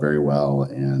hold up very well.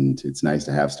 And it's nice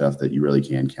to have stuff that you really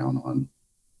can count on.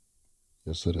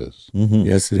 Yes, it is. Mm-hmm.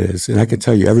 Yes, it is. And I can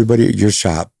tell you, everybody at your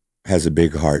shop has a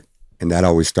big heart, and that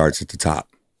always starts at the top.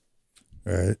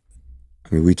 Right.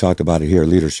 I mean, we talked about it here,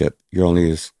 leadership. You're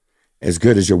only as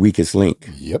good as your weakest link.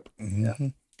 Yep. Mm-hmm.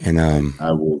 And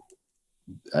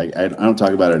I don't talk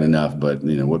about it enough, but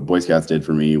what Boy Scouts did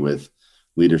for me with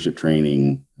leadership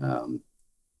training.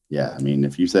 I mean,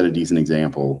 if you set a decent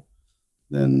example,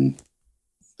 then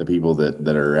the people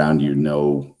that are around you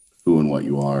know who and what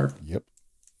you are. Yep.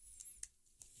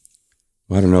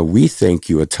 well, I don't know. We thank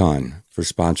you a ton for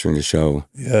sponsoring the show.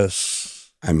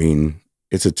 Yes. I mean,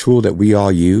 it's a tool that we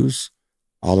all use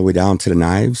all the way down to the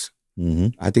knives.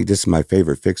 Mm-hmm. I think this is my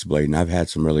favorite fixed blade, and I've had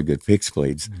some really good fixed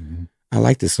blades. Mm-hmm. I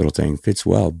like this little thing. Fits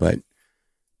well, but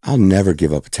I'll never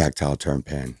give up a tactile turn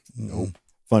pen. Nope.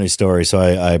 Funny story. So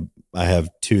I have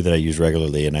two that I use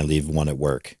regularly, and I leave one at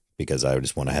work because I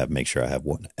just want to make sure I have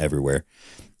one everywhere.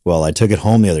 Well, I took it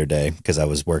home the other day because I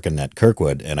was working at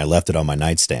Kirkwood, and I left it on my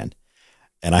nightstand,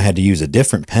 and I had to use a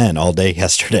different pen all day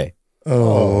yesterday.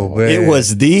 Oh, man. It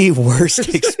was the worst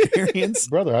experience.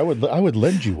 Brother, I would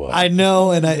lend you one. I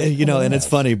know, and and it's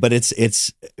funny, but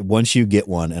it's once you get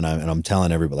one, and I'm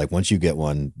telling everybody, like, once you get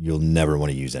one, you'll never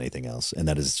want to use anything else, and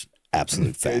that is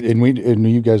absolute fact.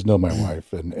 And you guys know my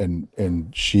wife,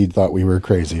 and she thought we were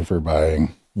crazy for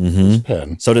buying this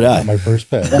pen. So did I. Not my first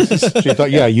pen. She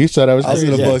thought, yeah, you said I was I was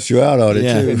crazy. going to bust you out on it,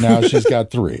 Yeah. too. And now she's got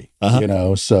three.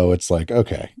 Uh-huh. So it's like,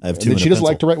 okay. I have And two. then and she a doesn't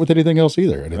like pencil. to write with anything else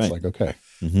either, and it's Right. like, okay.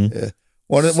 Mm-hmm.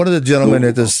 One of the gentlemen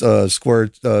at this square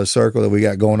circle that we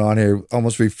got going on here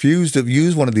almost refused to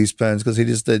use one of these pens because he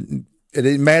just didn't. It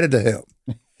didn't matter to him.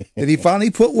 And he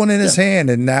finally put one in his hand,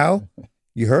 and now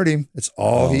you heard him. It's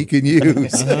all he can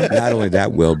use. Not only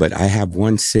that, Will, but I have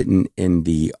one sitting in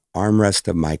the armrest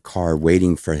of my car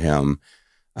waiting for him.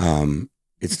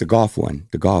 It's the golf one,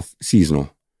 the golf seasonal.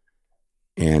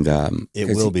 And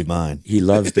It will be mine. he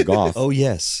loves the golf. Oh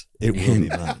yes, it will be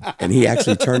mine. And he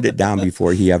actually turned it down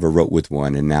before he ever wrote with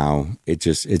one. And now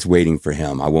it's waiting for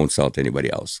him. I won't sell it to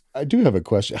anybody else. I do have a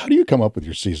question. How do you come up with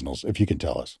your seasonals, if you can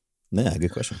tell us? Yeah,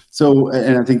 good question. So,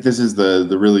 and I think this is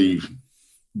the really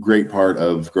great part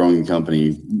of growing a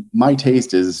company. My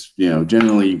taste is,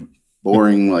 generally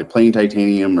boring, like plain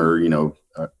titanium or,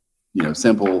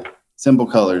 simple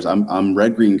colors. I'm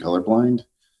red green colorblind.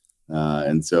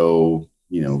 And so,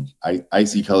 I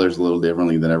see colors a little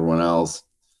differently than everyone else.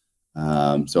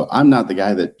 So I'm not the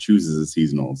guy that chooses the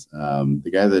seasonals.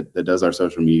 The guy that does our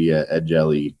social media, Ed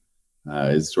Jelly,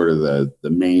 is sort of the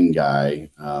main guy.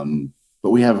 But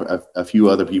we have a few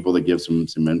other people that give some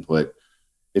input.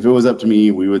 If it was up to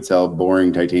me, we would sell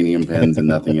boring titanium pens and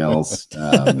nothing else.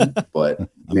 But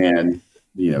man,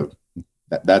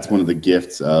 that's one of the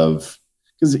gifts of,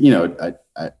 because,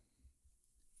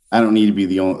 I don't need to be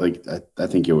the only, I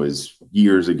think it was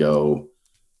years ago,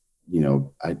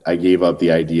 I gave up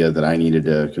the idea that I needed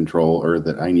to control or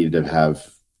that I needed to have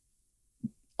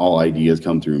all ideas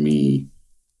come through me.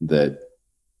 That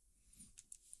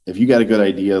if you got a good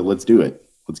idea, let's do it.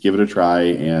 Let's give it a try.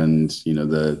 And,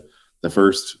 the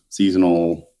first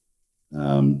seasonal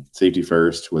safety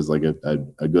first was like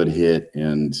a good hit.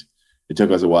 And it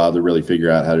took us a while to really figure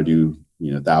out how to do,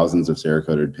 thousands of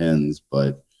Cerakoted pins,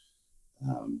 but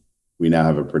we now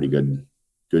have a pretty good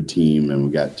team, and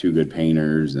we got two good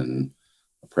painters and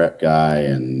a prep guy,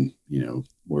 and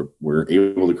we're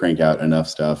able to crank out enough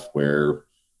stuff where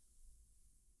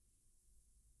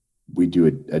we do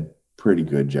a pretty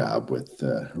good job with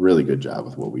really good job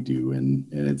with what we do, and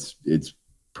it's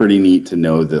pretty neat to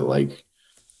know that, like,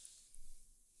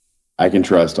 I can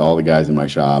trust all the guys in my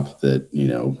shop that,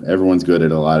 everyone's good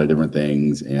at a lot of different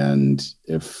things. And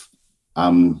if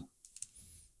I'm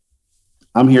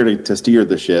here to steer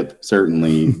the ship,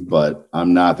 certainly, but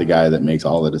I'm not the guy that makes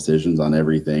all the decisions on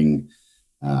everything.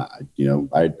 I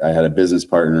had a business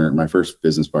partner, my first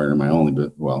business partner, my only,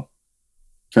 but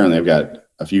currently I've got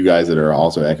a few guys that are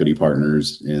also equity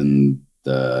partners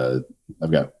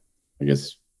I've got, I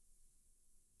guess,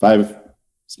 5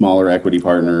 smaller equity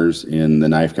partners in the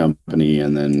knife company,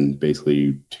 and then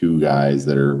basically 2 guys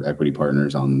that are equity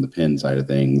partners on the pin side of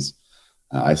things.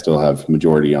 I still have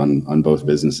majority on both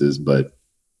businesses, but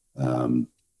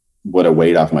what a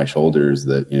weight off my shoulders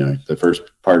that, the first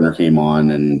partner came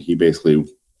on and he basically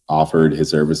offered his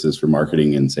services for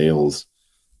marketing and sales,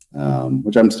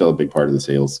 which I'm still a big part of the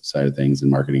sales side of things and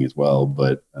marketing as well.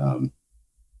 But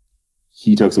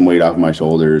he took some weight off my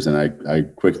shoulders, and I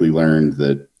quickly learned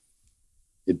that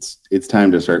it's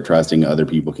time to start trusting other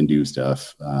people can do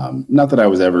stuff. Not that I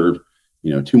was ever,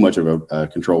 too much of a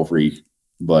control freak,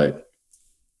 but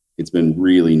it's been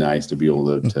really nice to be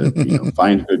able to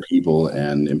find good people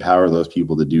and empower those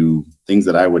people to do things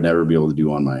that I would never be able to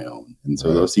do on my own. And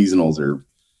so those seasonals are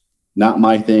not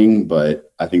my thing,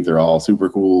 but I think they're all super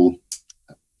cool.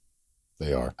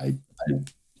 They are.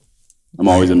 I'm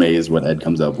always amazed what Ed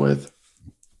comes up with.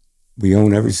 We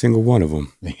own every single one of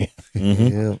them.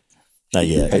 Yeah. Not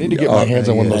yet. I need to get my hands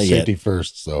on one of those Not safety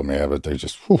firsts, though, man. But they're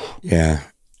just, whew. Yeah,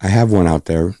 I have one out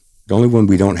there. The only one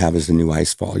we don't have is the new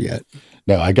ice fall yet.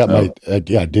 No, I got I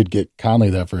did get Conley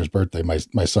that for his birthday.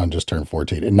 My son just turned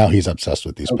 14, and now he's obsessed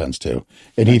with these pens too.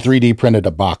 And he 3D printed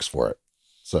a box for it.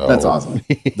 So that's awesome.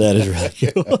 That is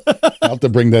really cool. I'll have to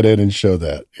bring that in and show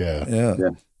that. Yeah.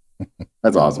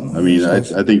 That's awesome. I mean, I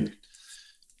think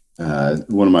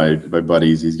one of my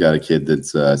buddies, he's got a kid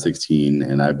that's 16,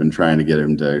 and I've been trying to get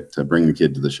him to bring the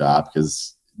kid to the shop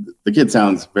because the kid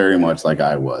sounds very much like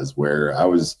I was, where I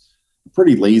was a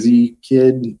pretty lazy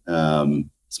kid,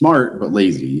 smart but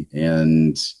lazy,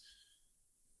 and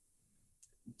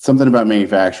something about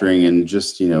manufacturing and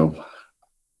just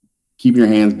keeping your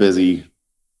hands busy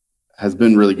has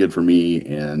been really good for me.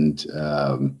 And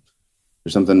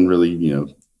there's something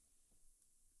really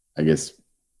I guess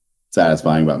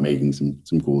satisfying about making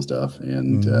some cool stuff.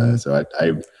 And so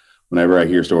I whenever I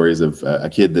hear stories of a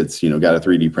kid that's got a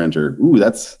 3D printer,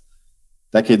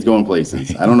 that kid's going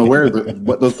places. I don't know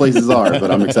what those places are,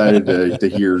 but I'm excited to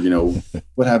hear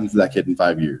what happens to that kid in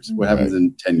 5 years, what happens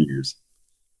in 10 years.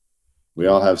 We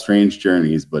all have strange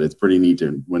journeys, but it's pretty neat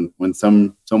to when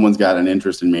someone's got an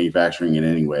interest in manufacturing in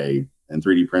any way, and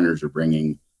 3D printers are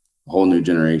bringing a whole new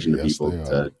generation of people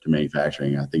to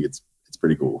manufacturing. I think it's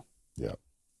pretty cool. Yeah.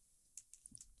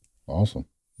 Awesome.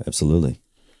 Absolutely.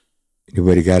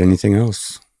 Anybody got anything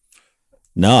else?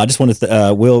 No, I just want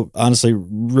to, Will, honestly,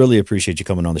 really appreciate you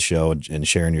coming on the show and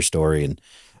sharing your story. And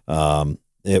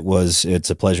it's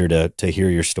a pleasure to hear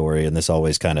your story. And this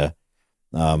always kind of,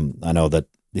 I know that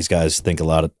these guys think a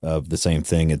lot of the same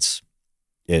thing.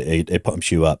 It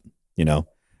pumps you up,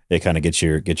 it kind of gets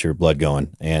your blood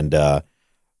going. And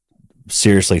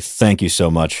seriously, thank you so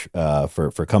much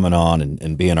for coming on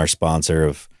and being our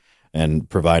sponsor and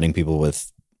providing people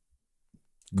with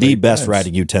the best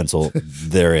writing utensil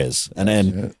there is.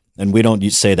 And we don't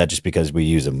say that just because we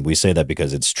use them. We say that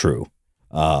because it's true.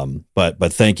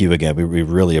 But thank you again. We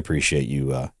really appreciate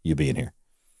you being here.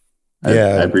 I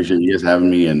appreciate you guys having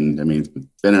me. And I mean,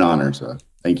 it's been an honor. So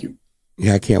thank you.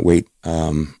 Yeah, I can't wait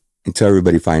until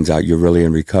everybody finds out you're really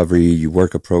in recovery. You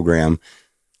work a program.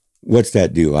 What's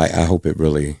that do? I hope it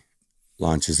really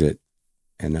launches it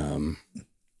and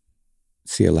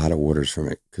see a lot of orders from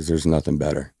it because there's nothing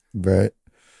better. Right.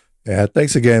 Yeah.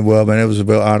 Thanks again, Will, man. It was a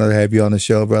real honor to have you on the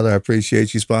show, brother. I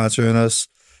appreciate you sponsoring us.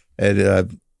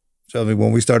 And tell me,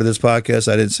 when we started this podcast,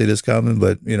 I didn't see this coming,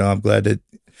 but I'm glad that,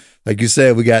 like you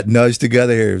said, we got nudged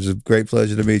together here. It was a great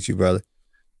pleasure to meet you, brother.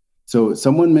 So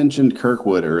someone mentioned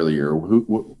Kirkwood earlier.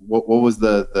 What was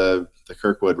the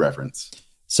Kirkwood reference?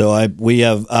 So we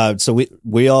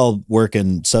all work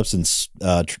in substance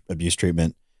abuse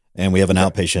treatment, and we have an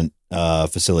outpatient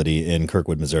facility in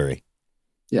Kirkwood, Missouri.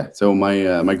 Yeah. So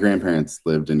my grandparents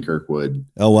lived in Kirkwood.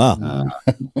 Oh wow.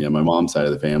 My mom's side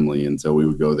of the family, and so we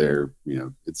would go there.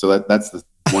 That's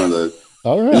one of the.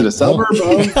 All right. Is it a suburb of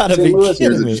St. Louis,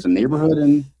 or is it just a neighborhood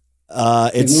in?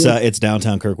 It's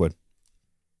downtown Kirkwood.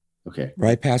 Okay.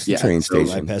 Right past the train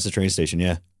station. Right past the train station.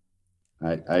 Yeah.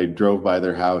 I drove by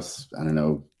their house, I don't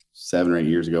know, 7 or 8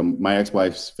 years ago. My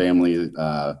ex-wife's family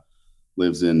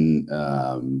lives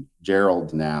in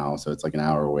Gerald now, so it's like an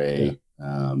hour away.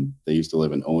 Yeah. They used to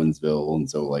live in Owensville, and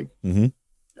so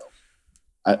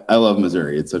I love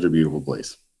Missouri. It's such a beautiful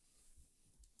place.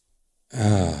 He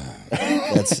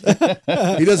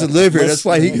doesn't live here. That's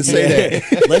why he can say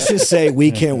that. Let's just say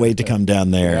we can't wait to come down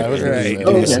there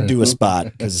and do a spot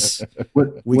because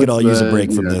we could all use a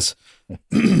break from this.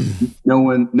 No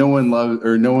one loves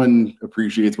or no one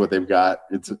appreciates what they've got.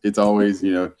 It's always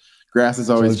grass is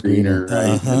always greener.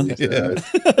 Right? And,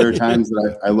 there are times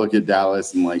that I look at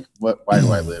Dallas and like, why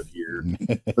do I live here?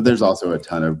 But there's also a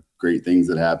ton of great things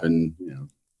that happen.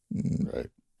 Right.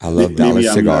 I love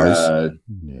Dallas cigars.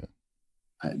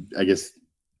 I guess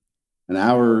an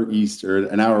hour east or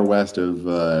an hour west of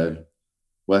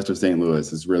St.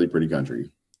 Louis is really pretty country.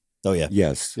 Oh yeah.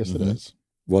 Yes. Yes, it is.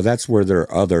 Well, that's where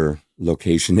their other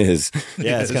location is.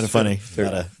 Yeah, it's kind of funny.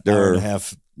 About an hour and a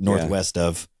half northwest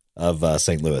of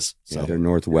St. Louis. So they're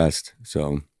northwest.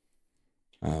 So,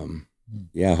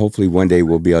 hopefully one day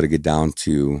we'll be able to get down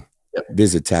to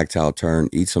visit Tactile Turn,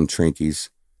 eat some Trinkies.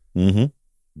 Mm-hmm.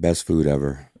 Best food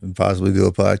ever. And possibly do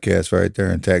a podcast right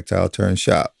there in Tactile Turn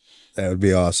Shop. That would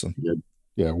be awesome.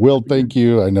 Yeah, Will, thank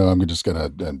you. I know I'm just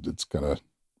gonna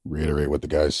reiterate what the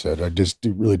guys said. I just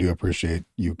really do appreciate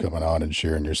you coming on and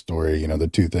sharing your story. You know, the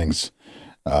two things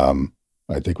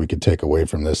I think we could take away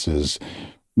from this is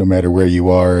no matter where you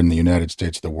are in the United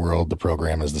States, the world, the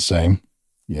program is the same.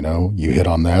 You know, you hit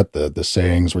on that. The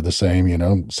sayings were the same. You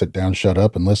know, sit down, shut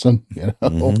up, and listen. You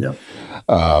know,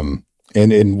 Mm-hmm.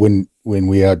 And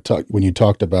when you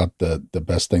talked about the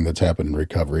best thing that's happened in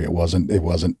recovery, it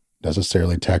wasn't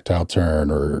necessarily Tactile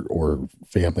Turn or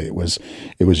family. It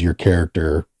was your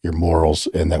character, your morals,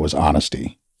 and that was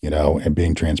honesty. You know, and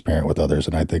being transparent with others.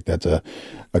 And I think that's a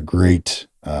great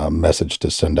message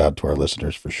to send out to our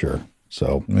listeners for sure.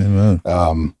 So, Amen.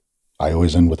 I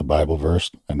always end with a Bible verse.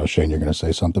 I know, Shane, you're going to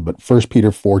say something, but 1 Peter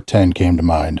 4:10 came to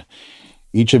mind.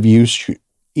 Each of you should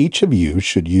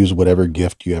use whatever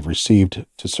gift you have received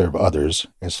to serve others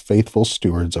as faithful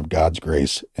stewards of God's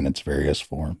grace in its various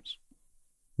forms.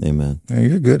 Amen. Man,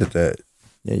 you're good at that.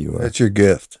 Yeah, you are. That's your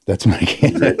gift. That's my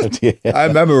gift. Yeah.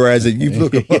 I memorize it. You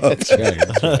look them up.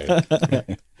 That's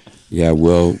right. Yeah,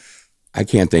 Will, I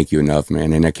can't thank you enough,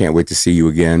 man. And I can't wait to see you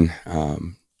again.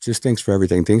 Just thanks for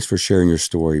everything. Thanks for sharing your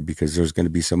story, because there's going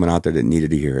to be someone out there that needed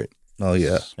to hear it. Oh,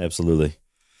 yeah. Absolutely.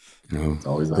 You know, It's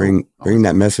always bring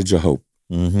that message of hope.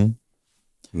 Mm-hmm. And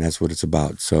that's what it's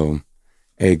about. So,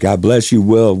 hey, God bless you,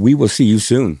 Will. We will see you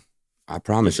soon. I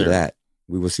promise you that.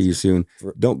 We will see you soon.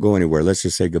 Don't go anywhere. Let's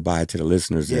just say goodbye to the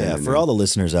listeners. Yeah, for all the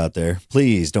listeners out there,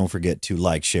 please don't forget to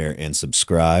like, share, and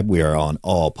subscribe. We are on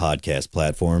all podcast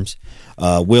platforms.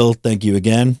 Will, thank you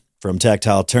again from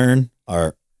Tactile Turn,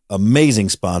 our amazing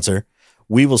sponsor.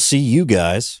 We will see you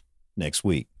guys next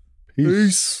week.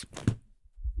 Peace.